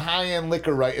of that high end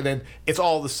liquor, right? And then it's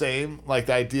all the same. Like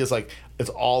the idea is like it's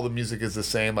all the music is the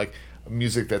same. Like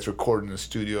music that's recorded in a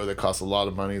studio that costs a lot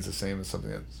of money is the same as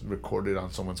something that's recorded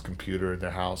on someone's computer in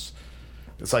their house.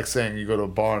 It's like saying you go to a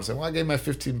bar and say, well, I gave my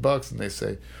 $15, and they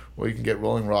say, well, you can get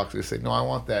Rolling Rock. They say, no, I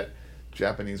want that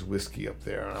Japanese whiskey up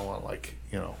there, and I want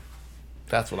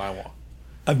that's what I want.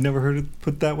 I've never heard it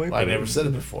put that way. I never said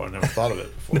it before. I never thought of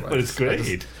it before. No, but it's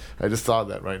great. I just thought of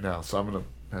that right now, so I'm gonna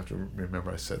have to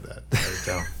remember I said that. Write it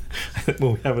down.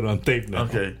 Well, we have it on tape now.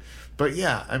 Okay, but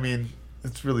yeah, I mean,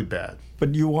 it's really bad.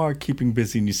 But you are keeping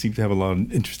busy, and you seem to have a lot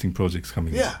of interesting projects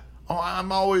coming. Yeah. Oh,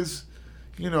 I'm always,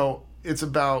 it's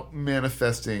about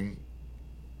manifesting.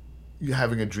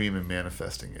 Having a dream and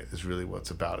manifesting it is really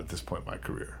what's about at this point in my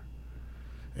career.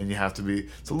 And you have to be.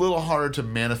 It's a little harder to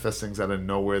manifest things out of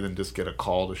nowhere than just get a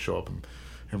call to show up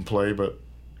and play. But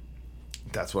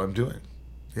that's what I'm doing.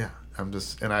 Yeah, I'm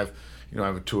just, and I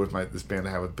have a tour with this band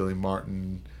I have with Billy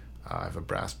Martin. I have a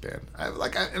brass band. And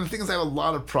the thing is, I have a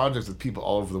lot of projects with people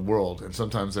all over the world, and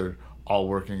sometimes they're all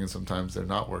working, and sometimes they're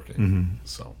not working. Mm-hmm.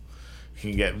 So you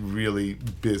can get really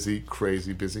busy,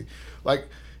 crazy busy. Like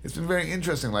it's been very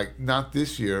interesting. Like not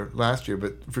this year, last year,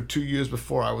 but for 2 years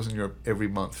before, I was in Europe every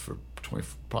month for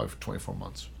probably for 24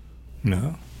 months.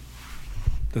 No.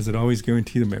 Does it always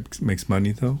guarantee that makes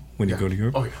money though when you go to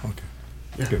Europe? Oh yeah. Okay.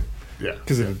 Yeah. Good. Yeah.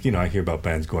 Because I hear about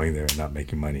bands going there and not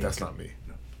making money. That's not me.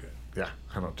 No. Good. Yeah,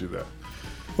 I don't do that.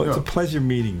 Well, it's a pleasure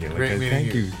meeting you. Great meeting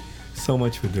thank you so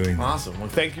much for doing that. Awesome. Well,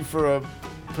 thank you for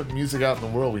putting music out in the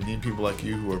world. We need people like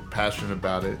you who are passionate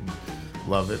about it and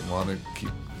love it and want to keep.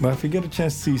 Well, if you get a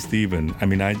chance to see Steven, I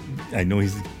mean, I know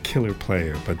he's a killer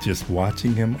player, but just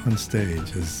watching him on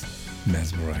stage is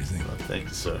mesmerizing. Well, thank you,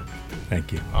 sir.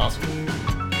 Thank you.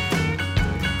 Awesome.